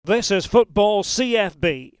This is Football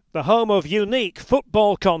CFB, the home of unique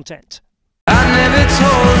football content. I never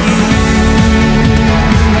told you,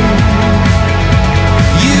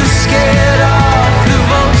 you scared off the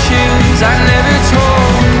vultures. I never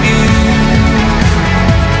told you,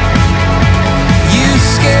 you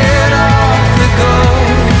scared off the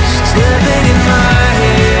ghosts living in my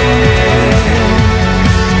head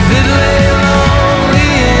that lay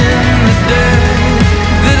lonely in the dirt,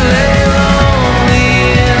 that lay lonely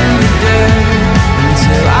in the dirt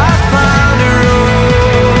until I found a rose.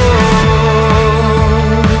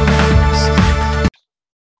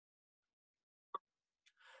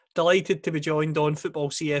 Delighted to be joined on Football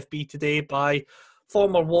CFB today by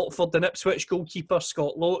former Watford and Ipswich goalkeeper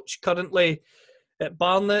Scott Loach. Currently at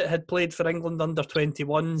Barnet, had played for England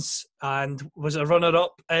under-21s and was a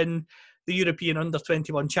runner-up in the European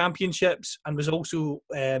under-21 Championships, and was also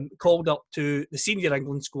called up to the senior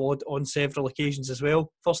England squad on several occasions as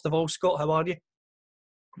well. First of all, Scott, how are you?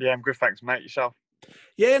 Yeah, I'm good, thanks, mate. Yourself?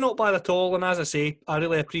 Yeah, not bad at all. And as I say, I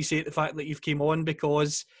really appreciate the fact that you've came on,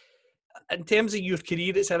 because in terms of your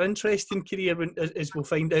career, it's an interesting career, as we'll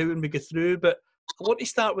find out when we go through. But I want to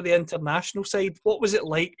start with the international side. What was it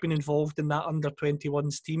like being involved in that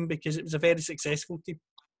under-21s team? Because it was a very successful team.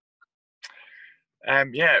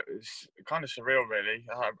 Yeah, it was kind of surreal, really.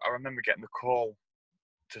 I remember getting the call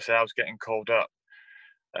to say I was getting called up,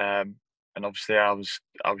 and obviously I was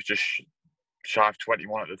just shy of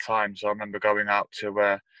 21 at the time. So I remember going out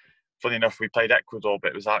to. Funny enough, we played Ecuador, but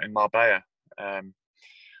it was out in Marbella.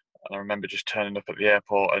 And I remember just turning up at the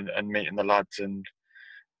airport and meeting the lads, and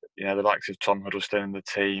you know, the likes of Tom Huddleston in the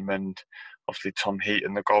team, and obviously Tom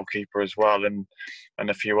Heaton, the goalkeeper as well, and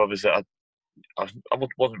a few others that I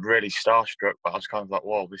wasn't really starstruck, but I was kind of like,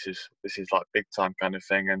 whoa, this is like big time kind of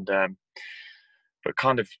thing, and but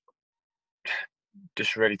kind of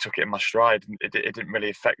just really took it in my stride. It didn't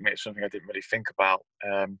really affect me. It's something I didn't really think about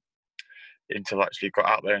until I actually got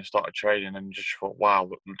out there and started training, and just thought, wow,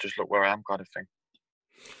 just look where I am, kind of thing.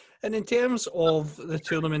 And in terms of the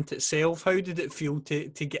tournament itself, how did it feel to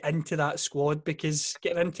get into that squad? Because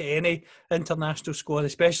getting into any international squad,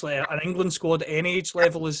 especially an England squad at any age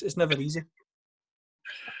level, is never easy.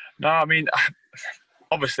 No, I mean,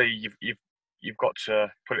 obviously you've got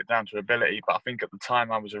to put it down to ability, but I think at the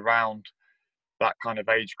time I was around that kind of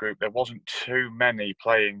age group, there wasn't too many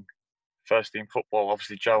playing first team football.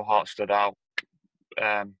 Obviously Joe Hart stood out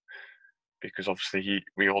because obviously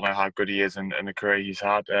we all know how good he is and the career he's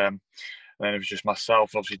had. And then it was just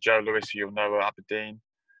myself, obviously Joe Lewis, who you'll know at Aberdeen,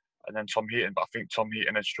 and then Tom Heaton. But I think Tom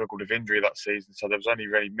Heaton had struggled with injury that season, so there was only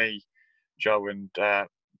really me, Joe, and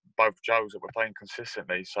both Joes that were playing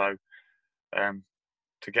consistently. So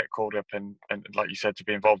to get called up and like you said, to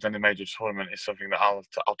be involved in a major tournament is something that I'll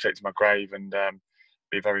take to my grave and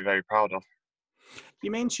be very, very proud of. You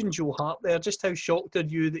mentioned Joe Hart there. Just how shocked are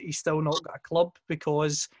you that he's still not got a club,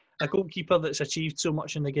 because a goalkeeper that's achieved so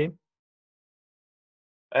much in the game?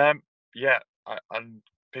 Yeah, and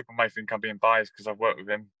people may think I'm being biased because I've worked with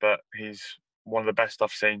him, but he's one of the best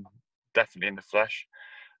I've seen, definitely in the flesh.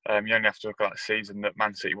 You only have to look at that season that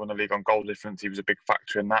Man City won the league on goal difference. He was a big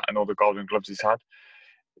factor in that, and all the golden gloves he's had.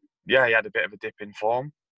 Yeah, he had a bit of a dip in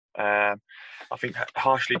form. I think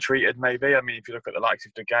harshly treated, maybe. I mean, if you look at the likes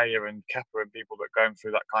of De Gea and Kepa and people that are going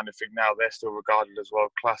through that kind of thing now, they're still regarded as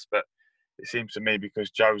world class. But it seems to me,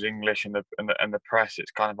 because Joe's English and the press,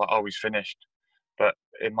 it's kind of like, oh, he's finished. But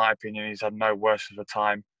in my opinion, he's had no worse of a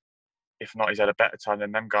time. If not, he's had a better time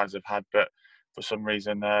than them guys have had. But for some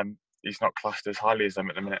reason, he's not classed as highly as them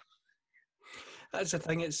at the minute. That's the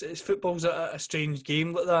thing. It's football's a strange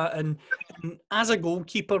game like that. And as a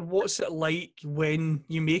goalkeeper, what's it like when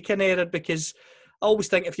you make an error? Because I always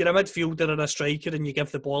think if you're a midfielder or a striker and you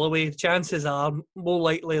give the ball away, the chances are more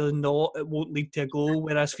likely than not it won't lead to a goal.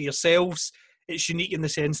 Whereas for yourselves, it's unique in the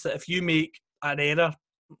sense that if you make an error,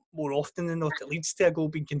 more often than not, it leads to a goal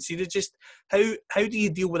being conceded. Just how do you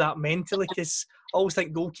deal with that mentally? Because I always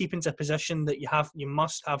think goalkeeping's a position that you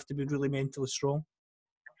must have to be really mentally strong.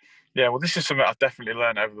 Yeah, well, this is something I've definitely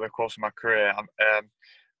learned over the course of my career.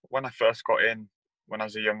 When I first got in, when I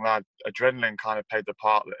was a young lad, adrenaline kind of played the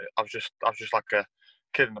part. I was just like a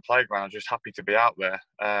kid in the playground. I was just happy to be out there.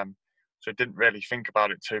 So I didn't really think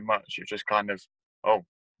about it too much. It was just kind of, oh,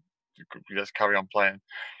 let's carry on playing.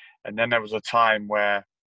 And then there was a time where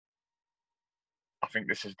I think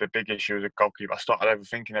this is the big issue as a goalkeeper. I started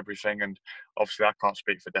overthinking everything, and obviously I can't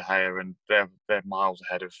speak for De Gea, and they're miles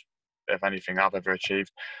ahead of anything I've ever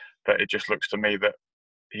achieved. But it just looks to me that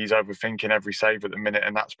he's overthinking every save at the minute,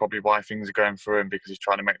 and that's probably why things are going through him, because he's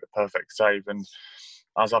trying to make the perfect save. And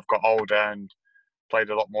as I've got older and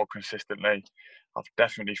played a lot more consistently, I've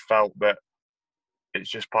definitely felt that it's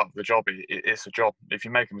just part of the job. It's a job. If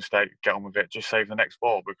you make a mistake, get on with it. Just save the next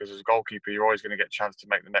ball, because as a goalkeeper, you're always going to get a chance to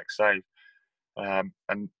make the next save.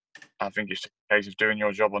 And I think it's a case of doing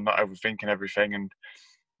your job and not overthinking everything. And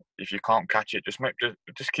if you can't catch it,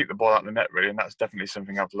 just keep the ball out of the net, really. And that's definitely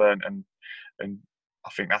something I've learned. And I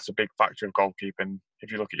think that's a big factor of goalkeeping.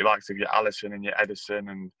 If you look at your likes of your Alisson and your Edison,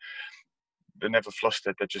 and they're never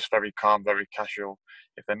flustered. They're just very calm, very casual.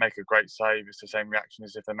 If they make a great save, it's the same reaction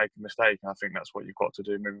as if they make a mistake. And I think that's what you've got to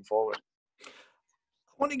do moving forward. I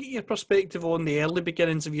want to get your perspective on the early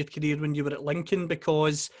beginnings of your career when you were at Lincoln,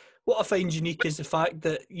 because what I find unique is the fact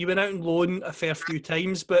that you went out on loan a fair few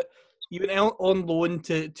times, but you went out on loan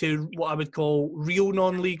to what I would call real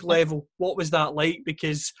non-league level. What was that like?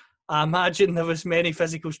 Because I imagine there was many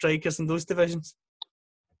physical strikers in those divisions.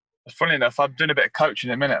 Funny enough, I'm doing a bit of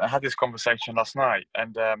coaching in a minute. I had this conversation last night,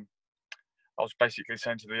 and I was basically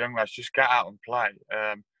saying to the young lads, just get out and play.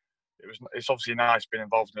 It's obviously nice being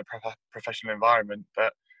involved in a professional environment,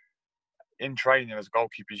 but in training as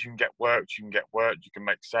goalkeepers, you can get worked, you can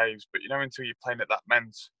make saves, but until you're playing at that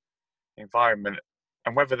men's environment,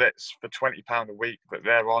 and whether that's for £20 a week that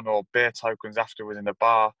they're on, or beer tokens afterwards in the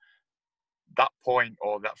bar, that point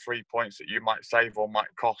or that 3 points that you might save or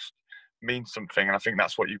might cost means something. And I think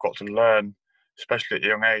that's what you've got to learn, especially at a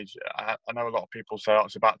young age. I know a lot of people say,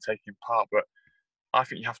 it's about taking part, but I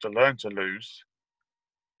think you have to learn to lose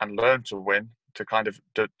and learn to win to kind of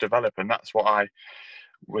develop. And that's what I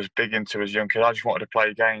was big into as a young kid. I just wanted to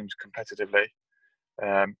play games competitively.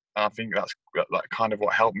 And I think that's kind of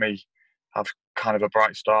what helped me have kind of a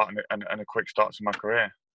bright start and a quick start to my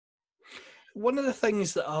career. One of the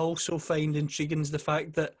things that I also find intriguing is the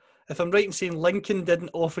fact that, if I'm right in saying, Lincoln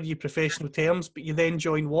didn't offer you professional terms, but you then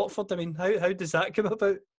joined Watford. I mean, how does that come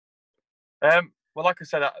about? Well, like I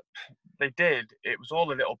said, they did. It was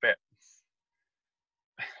all a little bit,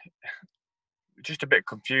 just a bit of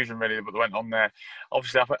confusion really what went on there.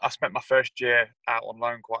 Obviously, I spent my first year out on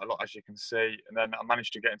loan quite a lot, as you can see, and then I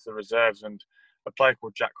managed to get into the reserves. And a player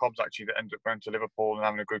called Jack Hobbs actually that ended up going to Liverpool and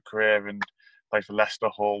having a good career, and played for Leicester,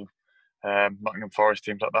 Hull, Nottingham Forest,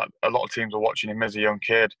 teams like that. A lot of teams were watching him as a young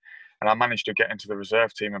kid, and I managed to get into the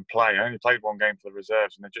reserve team and play. I only played one game for the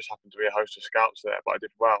reserves, and there just happened to be a host of scouts there, but I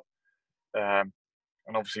did well.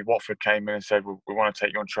 And obviously Watford came in and said, we want to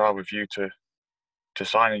take you on trial with you to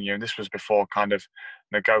signing you. And this was before kind of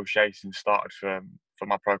negotiations started for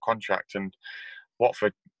my pro contract. And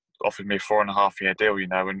Watford offered me a 4.5-year deal,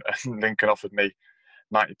 and Lincoln offered me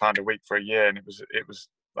 £90 a week for a year, and it was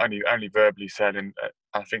only verbally said, and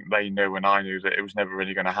I think they knew and I knew that it was never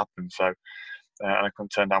really going to happen. So and I couldn't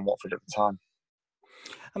turn down Watford at the time.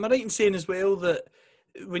 Am I right in saying as well that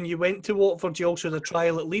when you went to Watford, you also had a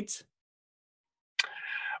trial at Leeds?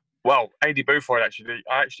 Well, AD Buford I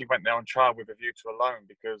actually went there on trial with a view to a loan,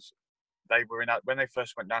 because they were when they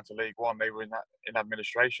first went down to League One, they were in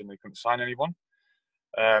administration. They couldn't sign anyone.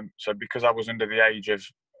 So because I was under the age of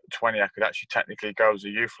 20, I could actually technically go as a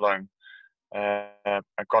youth loan. And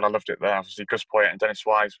God, I loved it there. Obviously, Gus Poyet and Dennis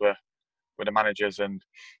Wise were the managers, and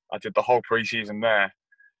I did the whole pre-season there.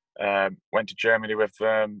 Went to Germany with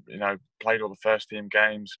them, played all the first team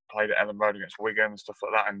games, played at Ellen Road against Wigan and stuff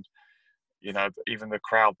like that. And, even the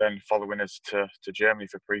crowd then following us to Germany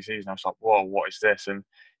for pre-season, I was like, whoa, what is this? And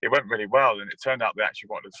it went really well. And it turned out they actually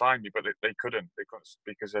wanted to sign me, but they couldn't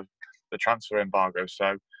because of the transfer embargo.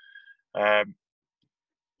 So,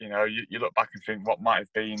 you look back and think what might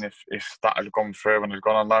have been if that had gone through and had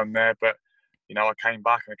gone on loan there. But, I came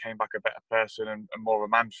back a better person and more of a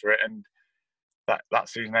man for it. And that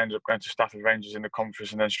season I ended up going to Stafford Rangers in the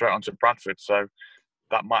conference and then straight on to Bradford. So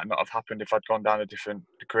that might not have happened if I'd gone down a different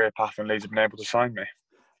career path and Leeds had been able to sign me.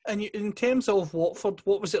 And in terms of Watford,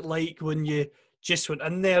 what was it like when you just went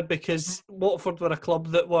in there? Because Watford were a club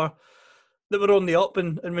that were on the up,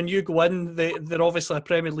 and when you go in, they're obviously a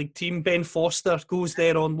Premier League team. Ben Foster goes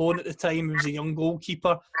there on loan at the time. He was a young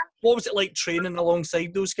goalkeeper. What was it like training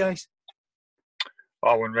alongside those guys?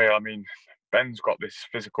 Oh, unreal. I mean, Ben's got this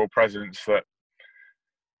physical presence that,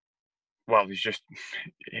 well,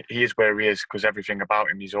 he is where he is because everything about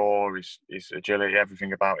him, his awe, his agility,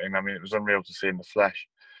 everything about him. I mean, it was unreal to see in the flesh.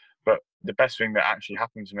 But the best thing that actually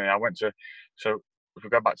happened to me, so if we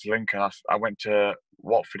go back to Lincoln, I went to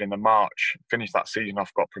Watford in the March, finished that season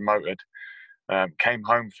off, got promoted, came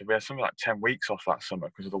home we had something like 10 weeks off that summer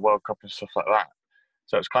because of the World Cup and stuff like that.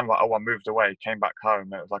 So it was kind of like, I moved away, came back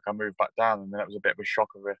home, and it was like I moved back down, and then it was a bit of a shock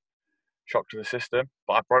to the system.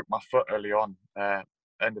 But I broke my foot early on.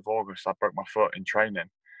 End of August, I broke my foot in training,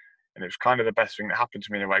 and it was kind of the best thing that happened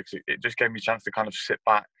to me in a way, because it just gave me a chance to kind of sit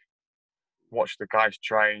back, watch the guys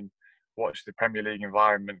train, watch the Premier League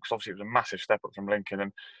environment, because obviously it was a massive step up from Lincoln,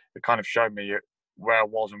 and it kind of showed me where I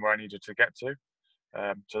was and where I needed to get to.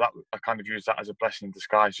 So that I kind of used that as a blessing in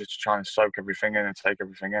disguise, just to try and soak everything in and take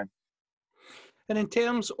everything in. And in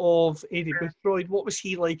terms of Eddie Boothroyd, what was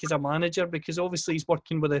he like as a manager? Because obviously he's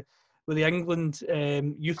working with the England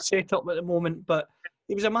youth setup at the moment, but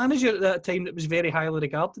he was a manager at that time that was very highly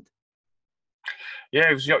regarded. Yeah,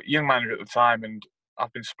 he was a young manager at the time, and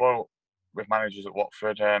I've been spoilt with managers at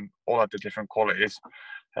Watford. All had the different qualities.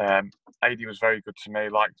 Eddie was very good to me,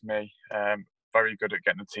 liked me, very good at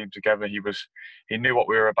getting the team together. He knew what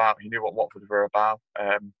we were about. He knew what Watford were about.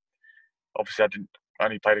 Obviously, I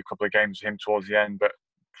only played a couple of games with him towards the end, but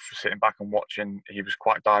sitting back and watching, he was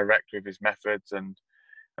quite direct with his methods and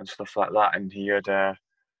stuff like that. And he liked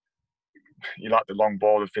the long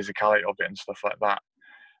ball, the physicality of it and stuff like that.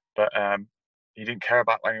 But he didn't care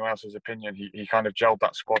about anyone else's opinion. He kind of gelled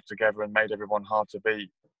that squad together and made everyone hard to beat.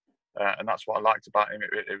 And that's what I liked about him.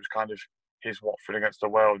 It was kind of his Watford against the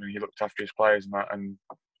world, and he looked after his players and that. And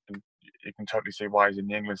you can totally see why he's in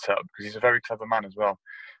the England setup, because he's a very clever man as well.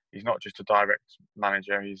 He's not just a direct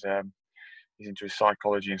manager. He's into his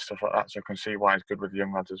psychology and stuff like that. So I can see why he's good with the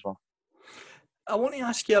young lads as well. I want to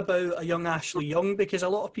ask you about a young Ashley Young, because a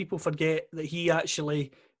lot of people forget that he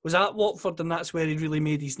actually was at Watford and that's where he really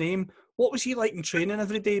made his name. What was he like in training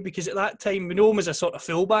every day? Because at that time, we know him as a sort of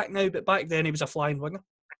fullback now, but back then he was a flying winger.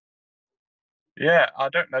 Yeah, I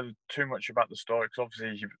don't know too much about the story, because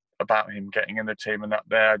obviously about him getting in the team and that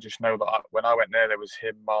there. I just know that when I went there was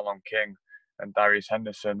him, Marlon King and Darius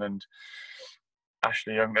Henderson, and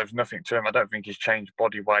Ashley Young. There was nothing to him. I don't think he's changed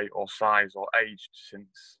body weight or size or aged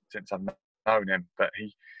since I've known him. But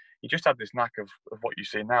he just had this knack of what you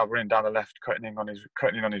see now, running down the left, cutting in on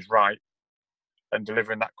his right, and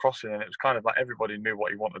delivering that crossing. And it was kind of like everybody knew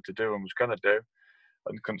what he wanted to do and was going to do,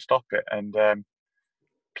 and couldn't stop it. And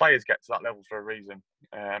players get to that level for a reason,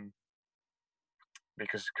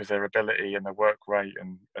 because their ability and their work rate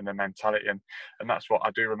and their mentality, and that's what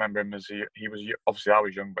I do remember him as. He was, obviously I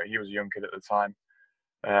was young, but he was a young kid at the time,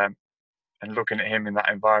 and looking at him in that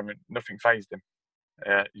environment, nothing fazed him.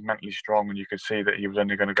 He's mentally strong, and you could see that he was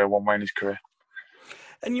only going to go one way in his career.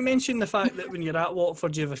 And you mentioned the fact that when you're at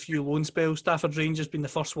Watford, you have a few loan spells. Stafford Rangers being the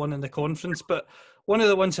first one in the conference, but one of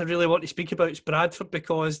the ones I really want to speak about is Bradford,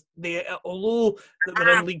 because they, although that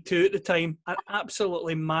were in League Two at the time, an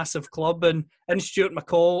absolutely massive club, and Stuart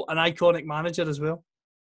McCall, an iconic manager as well.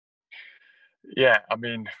 Yeah, I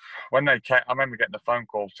mean, when they came, I remember getting a phone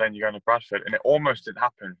call saying you're going to Bradford, and it almost didn't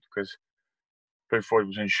happen because Boothroyd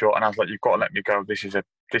was insured, and I was like, "You've got to let me go. This is a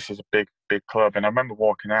big club." And I remember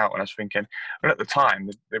walking out, and I was thinking, and at the time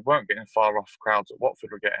they weren't getting far off crowds that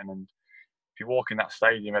Watford were getting, and if you walk in that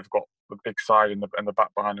stadium, they've got the big side and the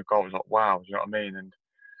back behind the goal. It was like, wow, do you know what I mean?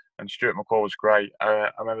 And Stuart McCall was great.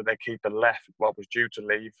 I remember their keeper left, was due to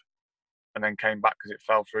leave, and then came back because it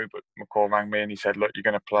fell through. But McCall rang me and he said, "Look, you're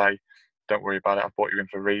going to play. Don't worry about it. I brought you in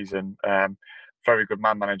for a reason." Very good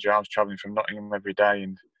man manager. I was travelling from Nottingham every day,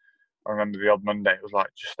 and I remember the odd Monday it was like,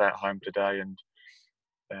 just stay at home today. And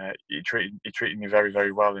he treated me very,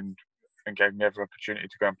 very well, and gave me every opportunity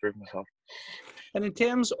to go and prove myself. And in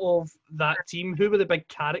terms of that team, who were the big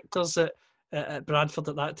characters at Bradford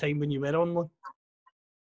at that time when you were on loan?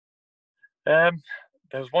 There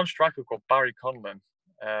was one striker called Barry Conlon.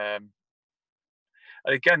 And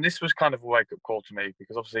again, this was kind of a wake-up call to me,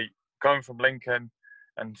 because obviously going from Lincoln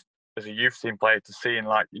and as a youth team player to seeing,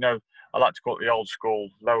 like, you know, I like to call it the old school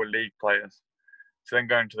lower league players, to then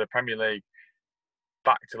going to the Premier League,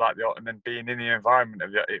 back to like and then being in the environment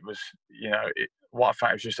of it was, you know, what I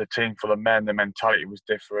found was just a team full of men. The mentality was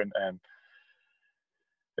different, and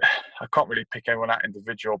I can't really pick anyone out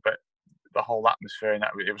individual, but the whole atmosphere in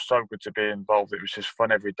that, it was so good to be involved. It was just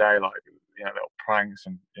fun every day, like, you know, little pranks,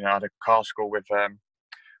 and you know, I had a car school with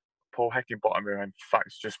Paul Heckingbottom, who in fact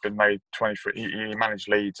has just been made 23. He managed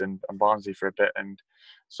Leeds and Barnsley for a bit, and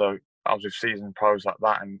so I was with seasoned pros like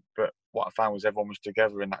that. But what I found was everyone was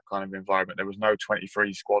together in that kind of environment. There was no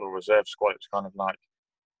 23 squad or reserve squad. It was kind of like,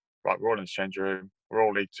 right, we're all in the change room, we're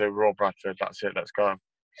all League Two, we're all Bradford, that's it, let's go.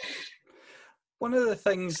 One of the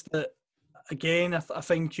things that, again, I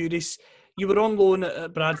find curious, you were on loan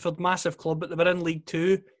at Bradford, massive club, but they were in League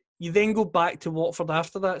Two. You then go back to Watford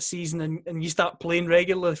after that season, and you start playing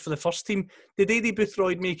regularly for the first team. Did Eddie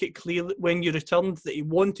Boothroyd make it clear that when you returned that he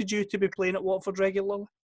wanted you to be playing at Watford regularly?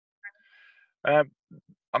 I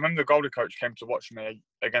remember the goalie coach came to watch me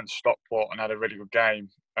against Stockport and had a really good game.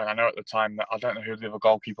 And I know at the time that I don't know who the other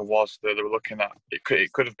goalkeeper was that they were looking at.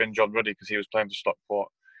 It could have been John Ruddy because he was playing for Stockport.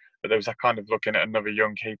 But there was a kind of looking at another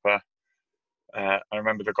young keeper. I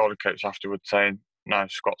remember the goalie coach afterwards saying, "No,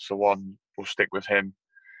 Scott's the one. We'll stick with him."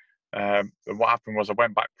 And what happened was I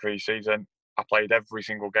went back pre-season. I played every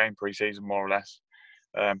single game pre-season, more or less.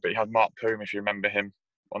 But he had Mark Poom, if you remember him,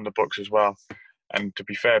 on the books as well. And to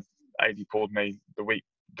be fair, AD called me the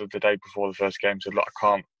day before the first game, said, "Look,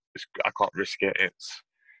 I can't risk it. It's,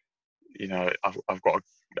 you know, I've got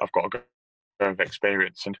a go of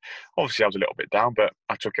experience." And obviously I was a little bit down, but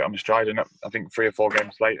I took it on my stride. And I think 3 or 4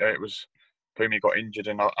 games later, it was Poomey got injured,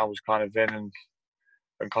 and I was kind of in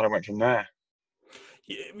and kind of went from there.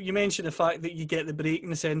 You mentioned the fact that you get the break in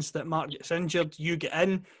the sense that Mark gets injured, you get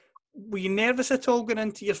in. Were you nervous at all going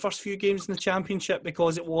into your first few games in the Championship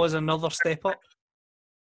because it was another step up?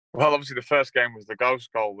 Well, obviously the first game was the ghost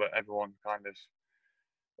goal that everyone kind of...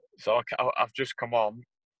 So I've just come on.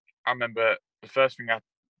 I remember the first thing I had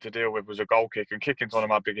to deal with was a goal kick, and kicking's one of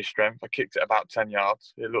my biggest strengths. I kicked it about 10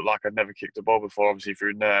 yards. It looked like I'd never kicked a ball before, obviously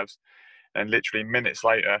through nerves. And literally minutes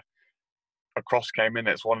later, a cross came in.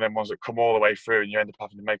 It's one of them ones that come all the way through, and you end up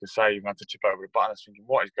having to make a save and have to chip over a button. I was thinking,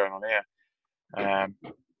 what is going on here?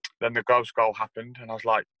 Then the ghost goal happened, and I was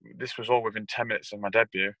like, this was all within 10 minutes of my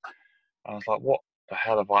debut. And I was like, what the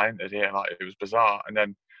hell have I entered here? Like, it was bizarre. And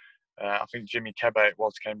then I think Jimmy Kebe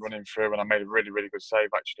came running through, and I made a really, really good save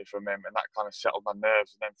actually from him, and that kind of settled my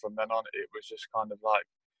nerves. And then from then on, it was just kind of like,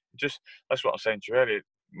 that's what I was saying to you earlier.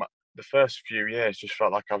 The first few years just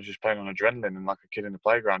felt like I was just playing on adrenaline and like a kid in the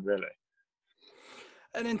playground, really.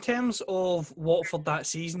 And in terms of Watford that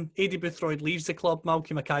season, Aidy Boothroyd leaves the club,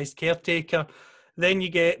 Malky Mackay's caretaker. Then you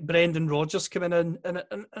get Brendan Rodgers coming in. And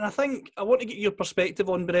I think I want to get your perspective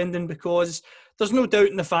on Brendan, because there's no doubt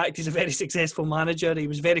in the fact he's a very successful manager. He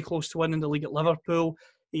was very close to winning the league at Liverpool.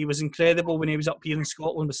 He was incredible when he was up here in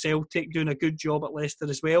Scotland with Celtic, doing a good job at Leicester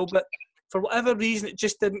as well. But for whatever reason, it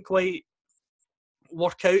just didn't quite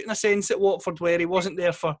work out in a sense at Watford, where he wasn't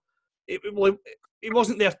there for... He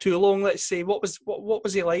wasn't there too long, let's say. What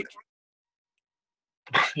was he like?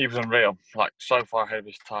 He was unreal, like so far ahead of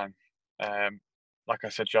his time. Like I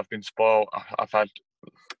said, I've been spoiled. I've had,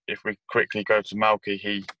 if we quickly go to Malky,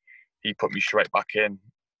 he put me straight back in,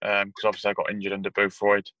 because obviously I got injured under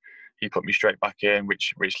Boothroyd. He put me straight back in,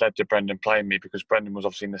 which led to Brendan playing me, because Brendan was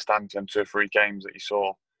obviously in the stand for them 2 or 3 games that he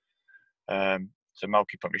saw. So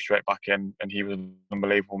Malky put me straight back in, and he was an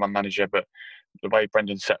unbelievable manager. But the way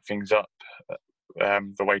Brendan set things up,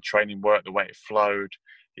 the way training worked, the way it flowed,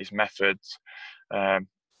 his methods.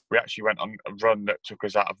 We actually went on a run that took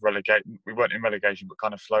us out of relegation. We weren't in relegation, but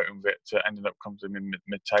kind of floating with it to ended up coming in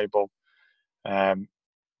mid-table.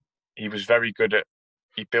 He was very good at...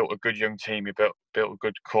 He built a good young team. He built a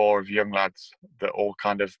good core of young lads that all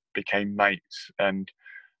kind of became mates and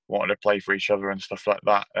wanted to play for each other and stuff like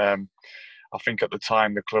that. I think at the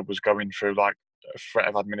time the club was going through like a threat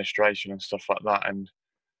of administration and stuff like that. And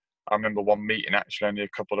I remember one meeting actually only a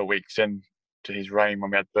couple of weeks in to his reign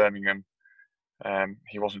when we had Birmingham.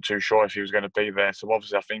 He wasn't too sure if he was going to be there. So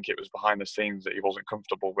obviously I think it was behind the scenes that he wasn't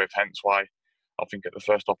comfortable with, hence why I think at the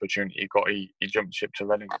first opportunity he got, he jumped ship to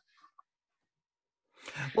Reading.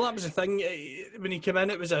 Well, that was the thing. When he came in,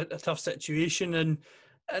 it was a tough situation,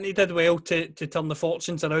 and he did well to turn the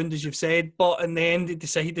fortunes around, as you've said. But in the end, he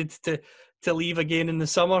decided to leave again in the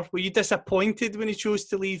summer. Were you disappointed when he chose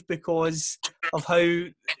to leave because of how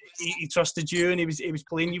he trusted you and he was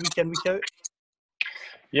playing you week in, week out?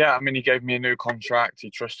 Yeah, I mean, he gave me a new contract. He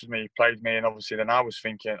trusted me. He played me, and obviously, then I was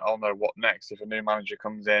thinking, "Oh no, what next? If a new manager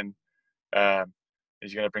comes in,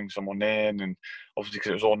 is he going to bring someone in?" And obviously,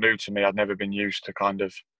 because it was all new to me, I'd never been used to kind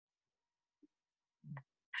of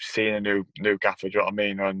seeing a new gaffer. Do you know what I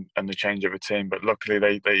mean? And the change of a team. But luckily,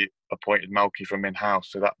 they appointed Malky from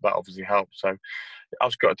in-house, so that obviously helped. So I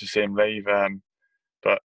was gutted to see him leave.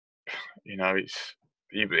 But you know,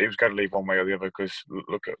 he was going to leave one way or the other, because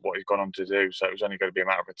look at what he's gone on to do. So it was only going to be a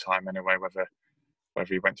matter of time anyway, whether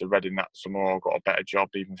he went to Reading that summer or got a better job,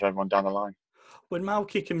 even for everyone down the line. When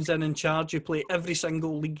Malky comes in charge, you play every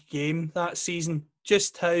single league game that season.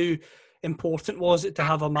 Just how important was it to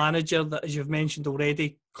have a manager that, as you've mentioned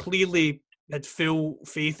already, clearly had full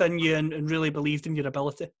faith in you and really believed in your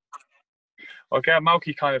ability? Okay,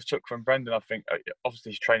 Malky kind of took from Brendan, I think.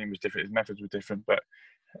 Obviously his training was different, his methods were different, but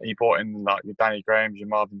he brought in like your Danny Grahams, your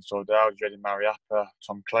Marvin Sordell, your Eddie Mariappa,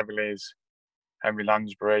 Tom Cleverleys, Henry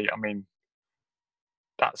Lansbury. I mean,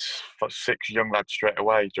 that's for 6 young lads straight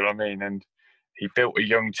away, do you know what I mean? And he built a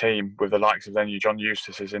young team with the likes of then your John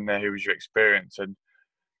Eustace is in there, who was your experience. And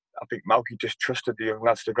I think Malky just trusted the young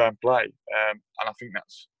lads to go and play. And I think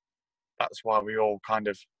that's why we all kind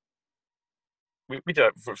of... We did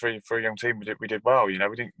it for a young team. We did well, you know.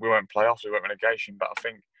 We weren't playoffs, we weren't relegation, but I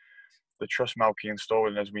think the trust Malky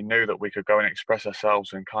installed in us, we knew that we could go and express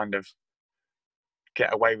ourselves and kind of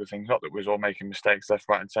get away with things. Not that we was all making mistakes left,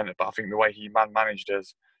 right, and centre, but I think the way he managed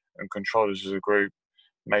us and controlled us as a group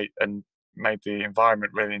made the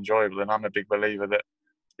environment really enjoyable. And I'm a big believer that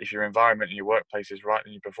if your environment and your workplace is right,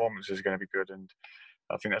 then your performance is going to be good. And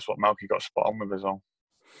I think that's what Malky got spot on with as well.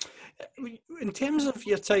 In terms of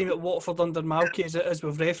your time at Watford under Malky, as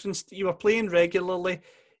we've referenced, you were playing regularly,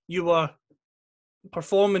 you were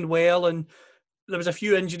performing well, and there was a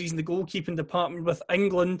few injuries in the goalkeeping department with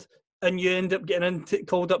England, and you end up getting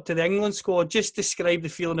called up to the England squad. Just describe the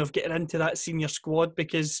feeling of getting into that senior squad,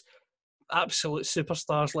 because absolute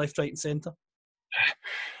superstars left, right and centre.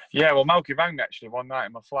 Yeah, well, Malky rang me actually one night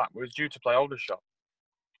in my flat. We was due to play Aldershot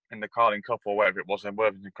in the Carling Cup or whatever it was, in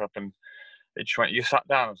Worthington Cup, and he just went, "You sat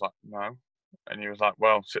down?" I was like, "No," and he was like,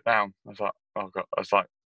 "Well, sit down." I was like, "Oh God," I was like,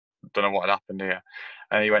 "Don't know what had happened here,"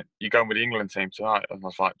 and he went, "You going with the England team tonight?" And I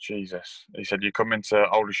was like, "Jesus!" He said, "You come into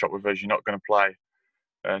Aldershot with us. You're not going to play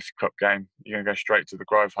a cup game. You're going to go straight to the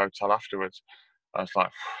Grove Hotel afterwards." I was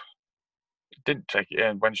like, didn't take it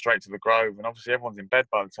in, went straight to the Grove, and obviously everyone's in bed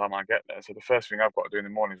by the time I get there. So the first thing I've got to do in the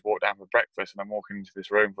morning is walk down for breakfast, and I'm walking into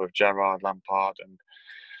this room full of Gerrard, Lampard, and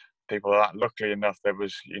people like that. Luckily enough, there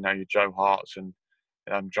was, your Joe Harts and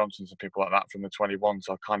Johnsons and people like that from the 21,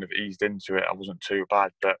 so I kind of eased into it. I wasn't too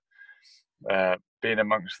bad, but being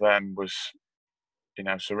amongst them was,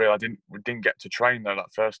 surreal. We didn't get to train though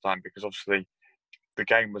that first time, because obviously the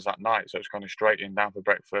game was that night, so it was kind of straight in, down for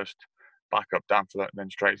breakfast, back up, down for that, and then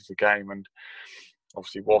straight to the game. And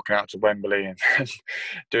obviously walking out to Wembley and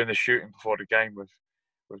doing the shooting before the game with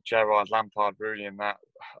Gerrard, Lampard, Rooney, and that,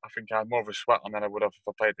 I think I had more of a sweat on than I would have if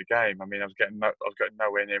I played the game. I mean, I was getting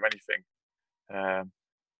nowhere near anything,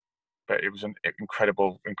 but it was an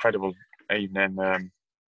incredible evening.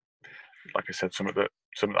 Like I said, something that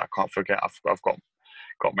I can't forget. I've got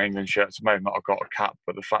my England shirts. I may have not got a cap,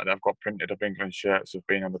 but the fact that I've got printed up England shirts of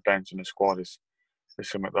being on the bench in the squad is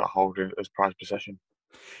something that I hold as prized possession.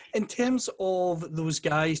 In terms of those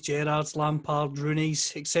guys, Gerrard's, Lampard,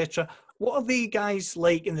 Rooney's, etc., what are they guys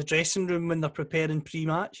like in the dressing room when they're preparing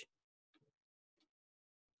pre-match?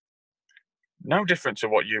 No different to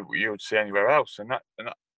what you would see anywhere else, and that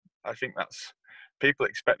I think that's, people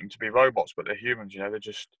expect them to be robots, but they're humans. They're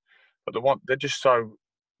just, they're just so,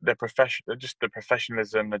 they're professional. They're just the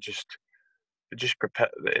professionalism. They're just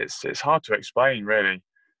prepared. It's hard to explain, really.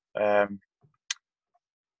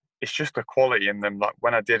 It's just the quality in them. Like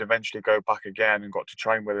when I did eventually go back again and got to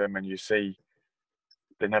train with them, and you see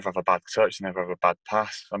they never have a bad touch, they never have a bad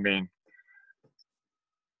pass. I mean,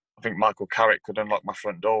 I think Michael Carrick could unlock my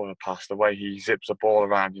front door with a pass. The way he zips the ball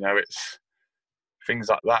around, it's things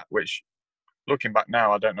like that, which, looking back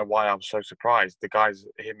now, I don't know why I was so surprised. The guys,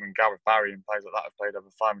 him and Gareth Barry and players like that, have played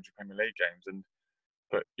over 500 Premier League games.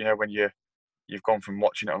 But when you've gone from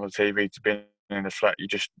watching it on the TV to being in the flat, you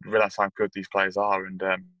just realise how good these players are. And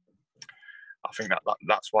I think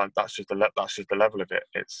that's why that's just the level of it.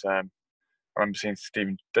 It's I remember seeing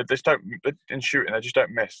Stephen. They just don't, in shooting. They just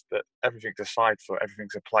don't miss. That everything's a side foot,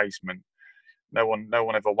 everything's a placement. No one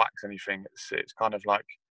ever whacks anything. It's kind of like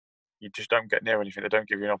you just don't get near anything. They don't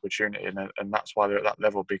give you an opportunity, and that's why they're at that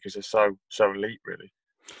level, because they're so elite, really.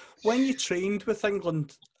 When you trained with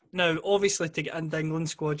England, now obviously to get into England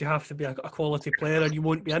squad, you have to be a quality player, or you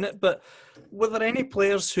won't be in it. But were there any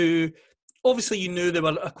players who, obviously you knew they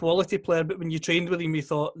were a quality player, but when you trained with them, you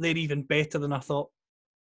thought they're even better than I thought?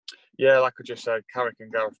 Yeah, like I just said, Carrick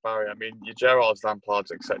and Gareth Barry. I mean, your Gerrards,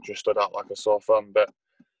 Lampards, etc., stood out like a sore thumb. But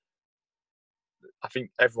I think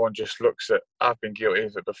everyone just looks at. I've been guilty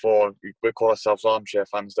of it before. We call ourselves armchair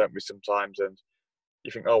fans, don't we? Sometimes, and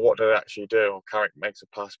you think, oh, what do they actually do? Or Carrick makes a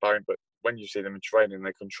pass, Barry. But when you see them in training,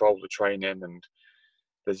 they control the training, and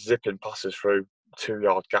they're zipping passes through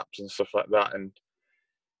 2-yard gaps and stuff like that. And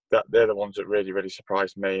they're the ones that really, really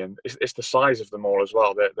surprised me. And it's the size of them all as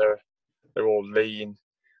well. They're all lean.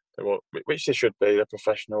 Which they should be. They're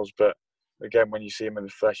professionals, but again, when you see them in the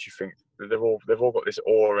flesh, you think they've all got this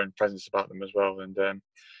aura and presence about them as well. And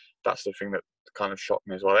that's the thing that kind of shocked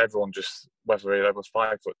me as well. Everyone, just whether they was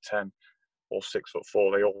 5'10" or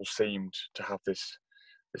 6'4", they all seemed to have this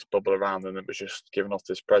bubble around them that was just giving off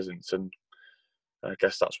this presence. And I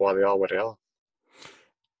guess that's why they are where they are.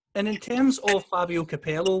 And in terms of Fabio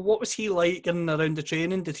Capello, what was he like in and around the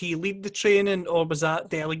training? Did he lead the training, or was that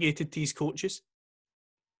delegated to his coaches?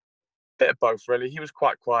 Bit of both, really. He was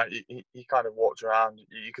quite quiet. He kind of walked around.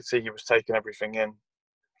 You could see he was taking everything in.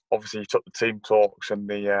 Obviously, he took the team talks and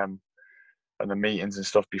the meetings and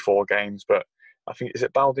stuff before games. But I think, is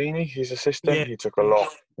it Baldini, his assistant? Yeah. He took a lot.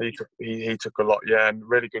 He took a lot. Yeah, and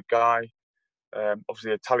really good guy.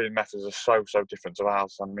 Obviously, the Italian methods are so different to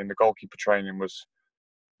ours. I mean, the goalkeeper training was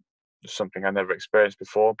something I never experienced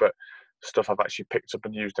before, but stuff I've actually picked up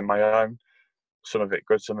and used in my own. Some of it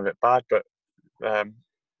good, some of it bad, but.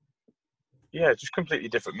 Yeah, just completely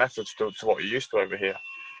different methods to what you're used to over here.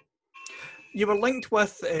 You were linked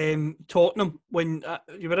with Tottenham when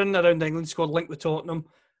you were in and around the England squad, linked with Tottenham.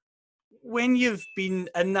 When you've been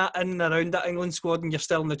in and around that England squad and you're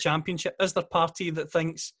still in the Championship, is there part of you that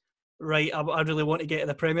thinks, right, I really want to get to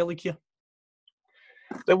the Premier League here?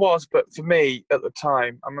 There was, but for me at the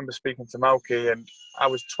time, I remember speaking to Malky, and I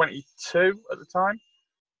was 22 at the time.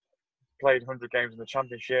 Played 100 games in the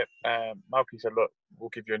Championship. Malky said, "Look, we'll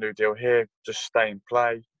give you a new deal here. Just stay and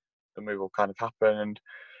play. The move will kind of happen." And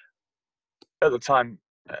at the time,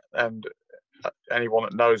 and anyone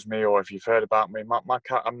that knows me or if you've heard about me, I'm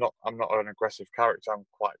not an aggressive character. I'm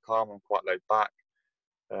quite calm. I'm quite laid back.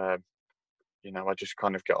 I just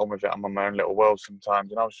kind of get on with it. I'm on my own little world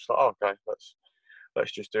sometimes, and I was just like, "Oh, okay,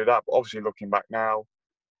 let's just do that." But obviously, looking back now,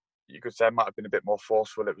 you could say I might have been a bit more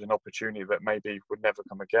forceful. It was an opportunity that maybe would never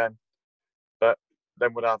come again. But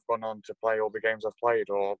then would I have gone on to play all the games I've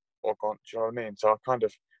played, or gone? Do you know what I mean? So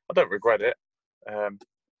I don't regret it.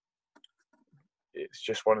 It's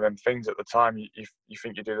just one of them things. At the time, you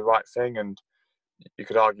think you do the right thing, and you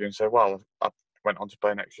could argue and say, well, I went on to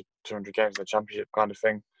play an extra 200 games in the Championship, kind of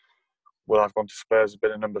thing. Will I've gone to Spurs,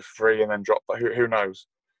 been a number 3, and then dropped? But who knows?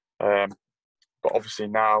 But obviously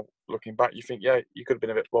now, looking back, you think, yeah, you could have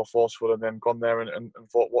been a bit more forceful and then gone there and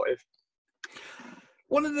thought, what if?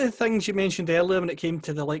 One of the things you mentioned earlier when it came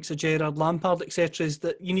to the likes of Gerrard, Lampard, etc., is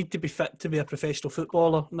that you need to be fit to be a professional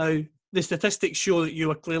footballer. Now, the statistics show that you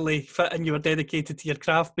were clearly fit and you were dedicated to your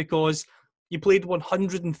craft because you played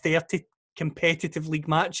 130 competitive league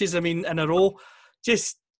matches, in a row.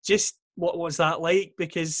 Just what was that like?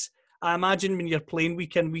 Because I imagine when you're playing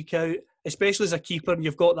week in, week out, especially as a keeper and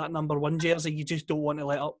you've got that number 1 jersey, you just don't want to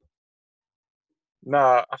let up.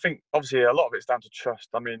 No, I think obviously a lot of it's down to trust.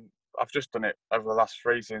 I've just done it over the last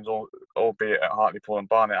 3 seasons, albeit at Hartlepool and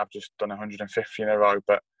Barnet. I've just done 150 in a row,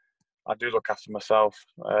 but I do look after myself.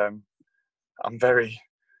 I'm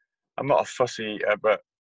not a fussy eater, but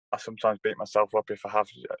I sometimes beat myself up if I have.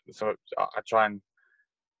 So I try and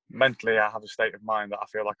mentally, I have a state of mind that I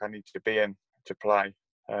feel like I need to be in to play.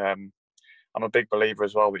 I'm a big believer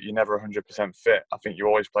as well that you're never 100% fit. I think you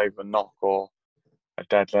always play with a knock or a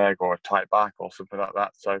dead leg or a tight back or something like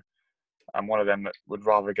that. So I'm one of them that would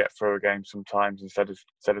rather get through a game sometimes instead of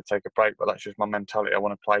take a break. But that's just my mentality. I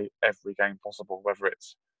want to play every game possible, whether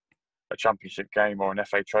it's a Championship game or an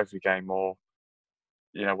FA Trophy game or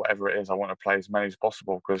whatever it is. I want to play as many as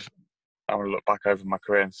possible because I want to look back over my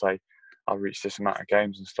career and say I reached this amount of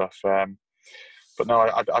games and stuff. But no,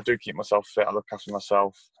 I do keep myself fit. I look after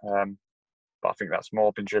myself. But I think that's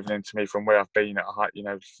more been driven into me from where I've been at a high,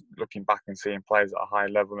 looking back and seeing players at a high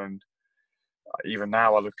level. And even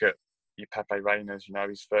now, I look at your Pepe Reinas,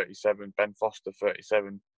 he's 37, Ben Foster,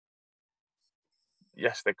 37.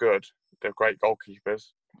 Yes, they're good. They're great goalkeepers.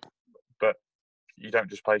 But you don't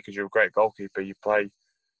just play because you're a great goalkeeper. You play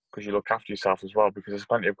because you look after yourself as well, because there's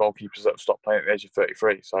plenty of goalkeepers that have stopped playing at the age of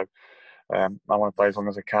 33. So I want to play as long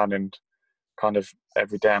as I can, and kind of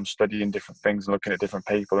every day I'm studying different things and looking at different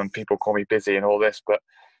people, and people call me busy and all this, but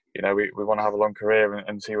we want to have a long career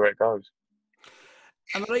and see where it goes.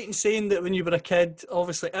 Am I right in saying that when you were a kid,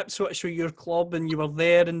 obviously Ipswich were your club and you were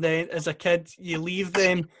there, and then as a kid you leave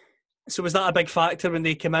them, so was that a big factor when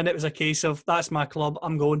they came in? It was a case of, that's my club,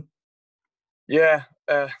 I'm going? Yeah,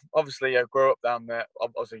 obviously I grew up down there,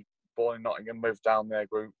 obviously born in Nottingham, moved down there,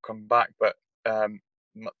 come back, but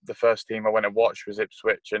the first team I went and watched was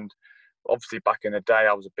Ipswich, and obviously back in the day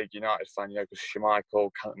I was a big United fan, because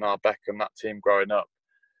Schmeichel, Cantona, Beckham, that team growing up.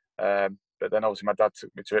 But then obviously my dad took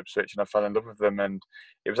me to Ipswich and I fell in love with them, and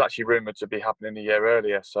it was actually rumoured to be happening a year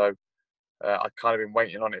earlier, so I'd kind of been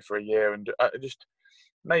waiting on it for a year, and just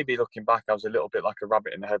maybe looking back I was a little bit like a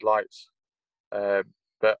rabbit in the headlights,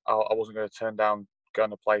 but I wasn't going to turn down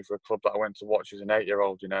going to play for a club that I went to watch as an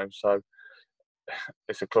 8-year-old, so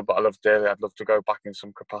it's a club that I love dearly. I'd love to go back in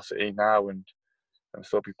some capacity now and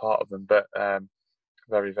still be part of them, but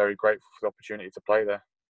very, very grateful for the opportunity to play there.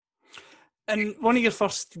 And one of your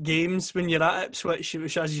first games when you're at Ipswich,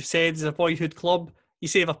 which, as you said, is a boyhood club, you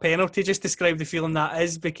save a penalty. Just describe the feeling that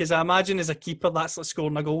is, because I imagine as a keeper that's like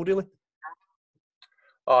scoring a goal, really.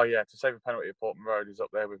 Oh yeah, to save a penalty at Portman Road is up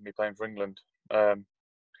there with me playing for England.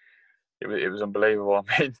 It was unbelievable.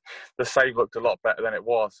 I mean, the save looked a lot better than it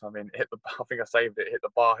was. I mean, I think I saved it, hit the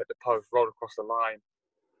bar, hit the post, rolled across the line,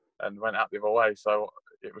 and went out the other way. So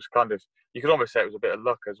it was kind of, you could almost say it was a bit of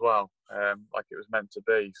luck as well, like it was meant to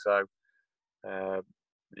be. So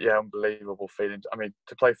yeah, unbelievable feeling. I mean,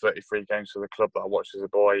 to play 33 games for the club that I watched as a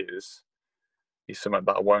boy is something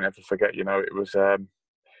that I won't ever forget. It was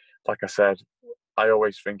like I said, I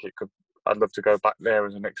always think I'd love to go back there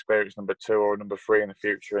as an experienced number 2 or number 3 in the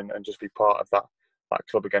future and just be part of that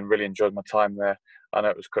club again. Really enjoyed my time there. I know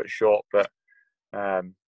it was cut short, but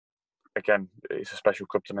Again, it's a special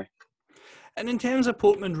club to me. And in terms of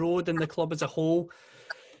Portman Road and the club as a whole,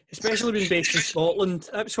 especially being based in Scotland,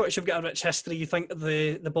 Ipswich have got a rich history. You think of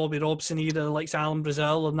the Bobby Robson era, like Alan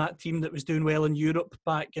Brazil, and that team that was doing well in Europe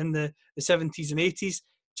back in the 70s and 80s.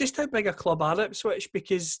 Just how big a club are Ipswich?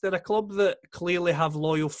 Because they're a club that clearly have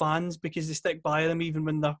loyal fans because they stick by them even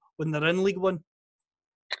when they're in League One.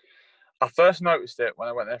 I first noticed it when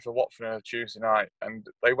I went there for Watford on a Tuesday night, and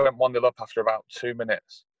they went 1-0 up after about 2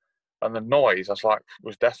 minutes. And the noise,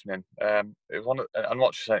 was deafening. It was one. I'm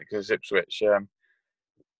not just saying it because Ipswich.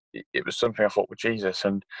 It was something I thought, with Jesus.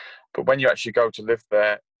 But when you actually go to live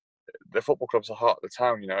there, the football club's the heart of the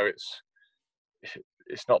town. You know,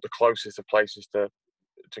 it's not the closest of places to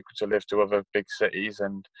live to other big cities,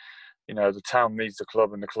 and you know, the town needs the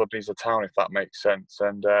club, and the club needs the town, if that makes sense.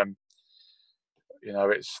 And you know,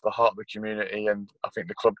 it's the heart of the community, and I think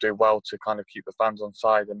the club do well to kind of keep the fans on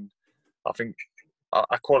side. And I think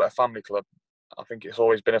I call it a family club. I think it's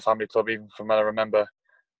always been a family club, even from when I remember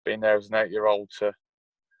being there as an 8-year-old to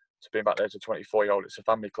being back there as a 24-year-old. It's a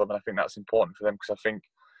family club, and I think that's important for them, because I think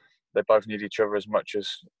they both need each other as much as,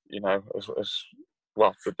 you know, as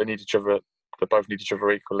well. They need each other. They both need each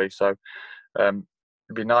other equally. So it'd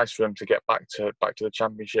be nice for them to get back to the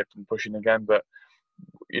Championship and pushing again. But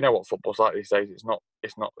you know what football's like these days. It's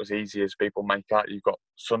not as easy as people make out. You've got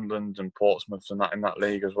Sunderland and Portsmouth and that in that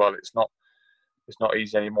league as well. It's not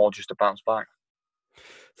easy anymore just to bounce back.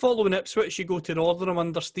 Following Ipswich, you go to Rotherham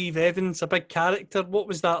under Steve Evans, a big character. What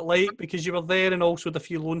was that like? Because you were there and also had a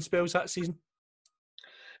few loan spells that season.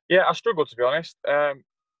 Yeah, I struggled, to be honest.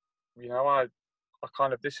 You know, I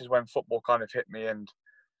kind of, this is when football kind of hit me, and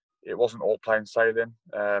it wasn't all plain sailing.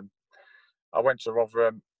 I went to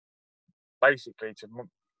Rotherham basically to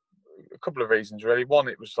a couple of reasons, really. One,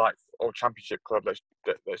 it was like, Championship club,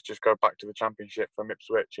 let's just go back to the Championship from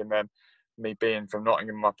Ipswich. And then me being from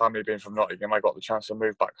Nottingham, my family being from Nottingham, I got the chance to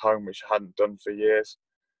move back home, which I hadn't done for years.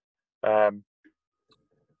 Did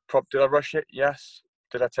I rush it? Yes.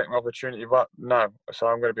 Did I take my opportunity? Well, no. So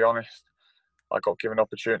I'm going to be honest. I got given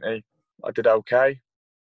opportunity. I did okay.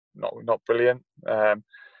 Not brilliant. And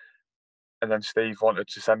then Steve wanted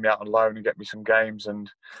to send me out on loan and get me some games, and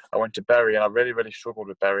I went to Bury, and I really, really struggled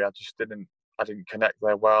with Bury. I didn't connect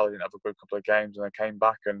there well. I didn't have a good couple of games, and I came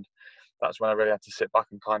back, and that's when I really had to sit back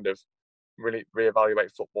and kind of really reevaluate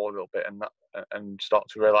football a little bit, and start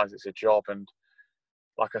to realise it's a job. And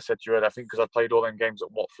like I said to you earlier, I think because I played all them games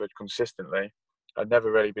at Watford consistently, I'd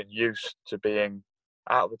never really been used to being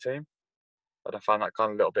out of the team. But I found that kind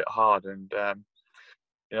of a little bit hard. And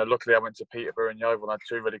you know, luckily I went to Peterborough and Yeovil and had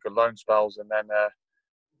 2 really good loan spells, and then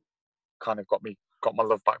kind of got my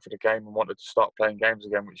love back for the game and wanted to start playing games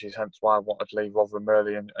again, which is hence why I wanted to leave Rotherham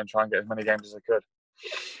early and try and get as many games as I could.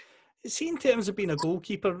 See, in terms of being a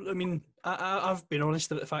goalkeeper, I mean, I've been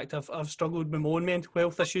honest about the fact I've struggled with my own mental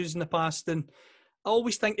health issues in the past, and I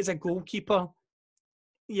always think as a goalkeeper,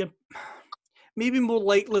 you're maybe more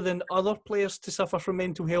likely than other players to suffer from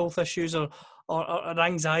mental health issues or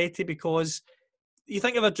anxiety, because you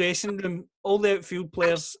think of a dressing room, all the outfield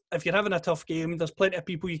players, if you're having a tough game, there's plenty of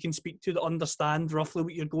people you can speak to that understand roughly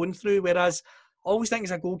what you're going through, whereas I always think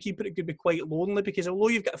as a goalkeeper it could be quite lonely, because although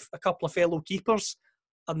you've got a couple of fellow keepers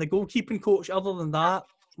and the goalkeeping coach, other than that,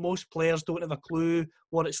 most players don't have a clue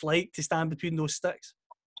what it's like to stand between those sticks.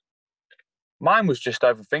 Mine was just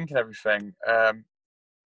overthinking everything.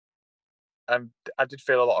 And I did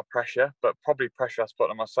feel a lot of pressure, but probably pressure I was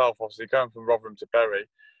putting on myself. Obviously, going from Rotherham to Bury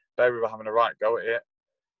were having a right go at it.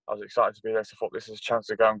 I was excited to be there, so I thought this is a chance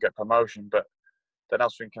to go and get promotion. But then I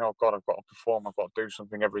was thinking, oh God, I've got to perform. I've got to do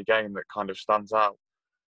something every game that kind of stands out.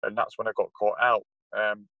 And that's when I got caught out.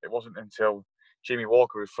 It wasn't until Jimmy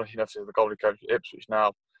Walker, who's funny enough is the goalie coach at Ipswich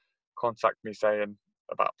now, contacted me saying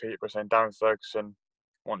about Peterborough, saying Darren Ferguson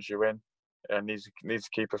wants you in and needs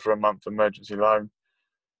a keeper for a month, emergency loan.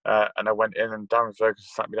 And I went in, and Darren Ferguson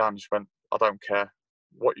sat me down and just went, I don't care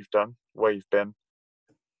what you've done, where you've been,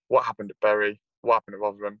 what happened at Bury, what happened at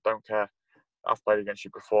Rotherham, don't care. I've played against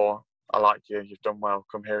you before. I like you. You've done well.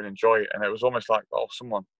 Come here and enjoy it. And it was almost like, oh,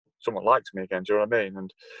 someone likes me again. Do you know what I mean?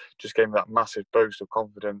 And just gave me that massive boost of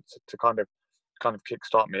confidence to kind of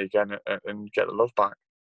kickstart me again and get the love back.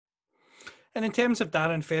 And in terms of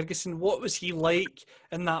Darren Ferguson, what was he like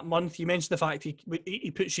in that month? You mentioned the fact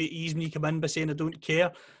he puts you at ease when you come in by saying, I don't